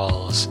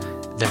catcalls,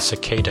 then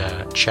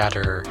cicada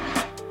chatter.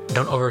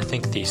 Don't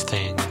overthink these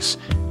things,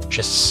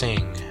 just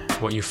sing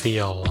what you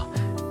feel.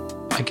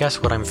 I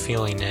guess what I'm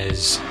feeling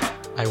is,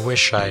 I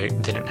wish I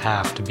didn't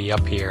have to be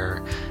up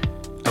here.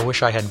 I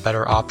wish I had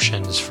better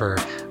options for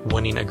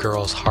winning a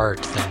girl's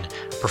heart than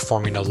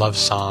performing a love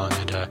song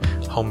at a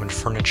home and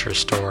furniture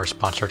store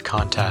sponsored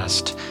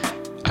contest.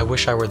 I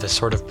wish I were the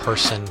sort of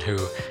person who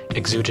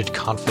exuded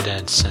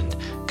confidence and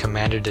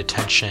commanded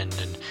attention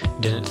and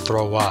didn't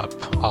throw up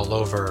all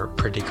over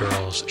pretty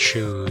girls'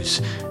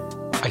 shoes.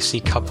 I see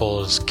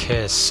couples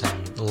kiss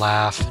and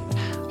laugh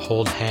and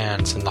hold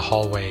hands in the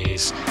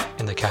hallways,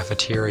 in the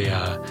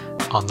cafeteria,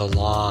 on the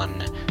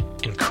lawn,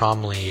 in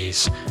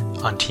Cromley's,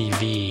 on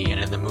TV and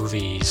in the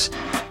movies,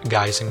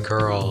 guys and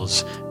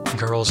girls,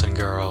 girls and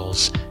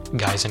girls,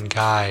 guys and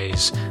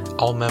guys,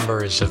 all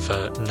members of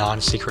a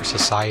non-secret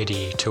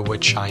society to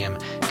which I am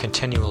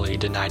continually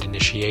denied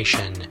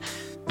initiation.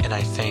 And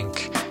I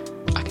think,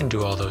 I can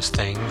do all those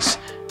things.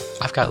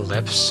 I've got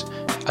lips,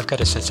 I've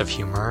got a sense of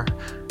humor,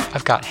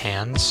 I've got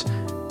hands.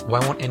 Why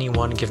won't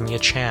anyone give me a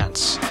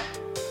chance?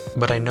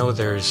 But I know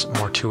there's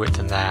more to it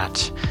than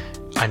that.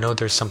 I know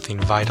there's something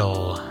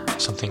vital,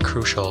 something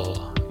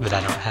crucial that I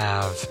don't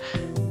have.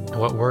 And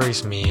what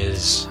worries me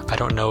is I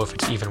don't know if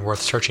it's even worth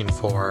searching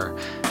for.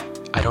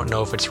 I don't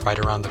know if it's right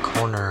around the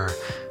corner,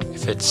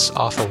 if it's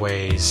off a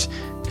ways,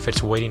 if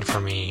it's waiting for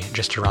me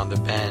just around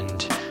the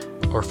bend,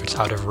 or if it's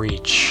out of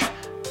reach,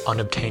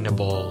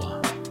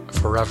 unobtainable,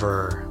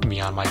 forever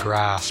beyond my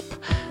grasp.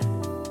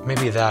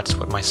 Maybe that's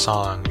what my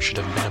song should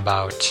have been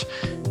about.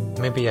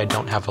 Maybe I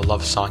don't have a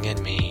love song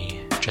in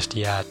me just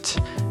yet.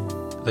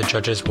 The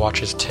judges'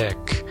 watches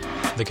tick,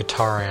 the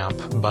guitar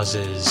amp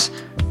buzzes,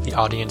 the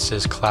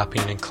audience's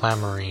clapping and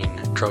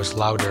clamoring grows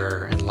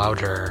louder and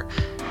louder,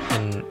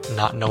 and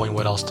not knowing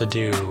what else to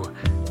do,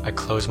 I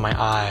close my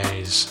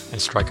eyes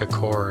and strike a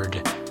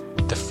chord,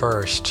 the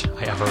first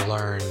I ever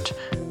learned,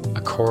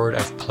 a chord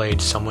I've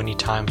played so many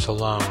times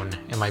alone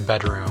in my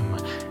bedroom,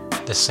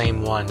 the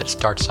same one that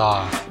starts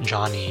off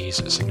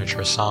Johnny's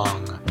signature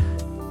song.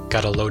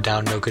 Got a low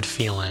down no good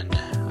feelin',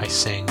 I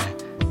sing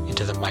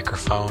into the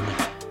microphone,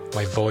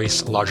 my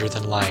voice larger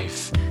than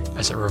life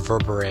as it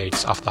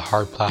reverberates off the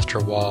hard plaster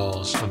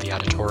walls of the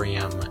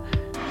auditorium.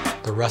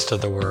 The rest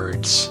of the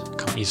words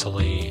come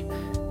easily.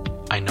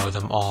 I know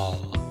them all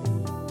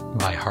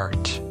by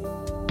heart.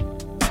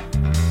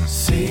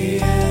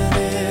 Seeing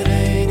it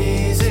ain't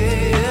easy,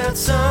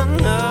 it's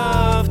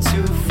enough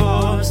to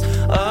force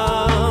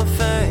a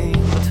faint.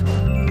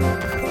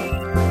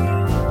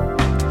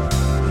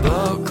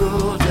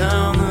 Buckle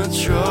down, the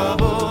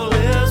trouble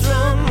is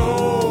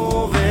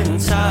removing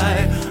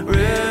tight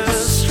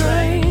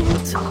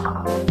restraint.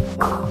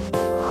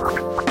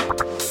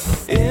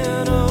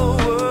 In a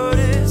word,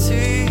 it's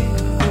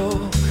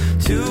equal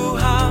to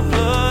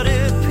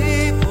hot-blooded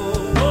people.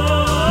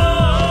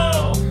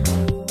 Whoa.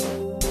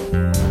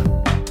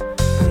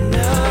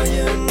 Now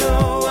you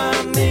know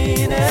I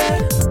mean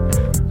it.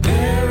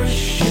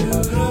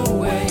 Parachute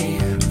away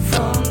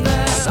from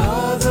that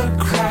other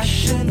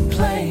crashing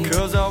plane.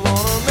 'Cause I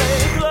wanna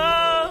make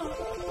love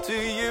to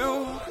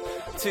you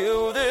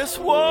till this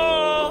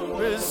war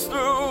is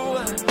through.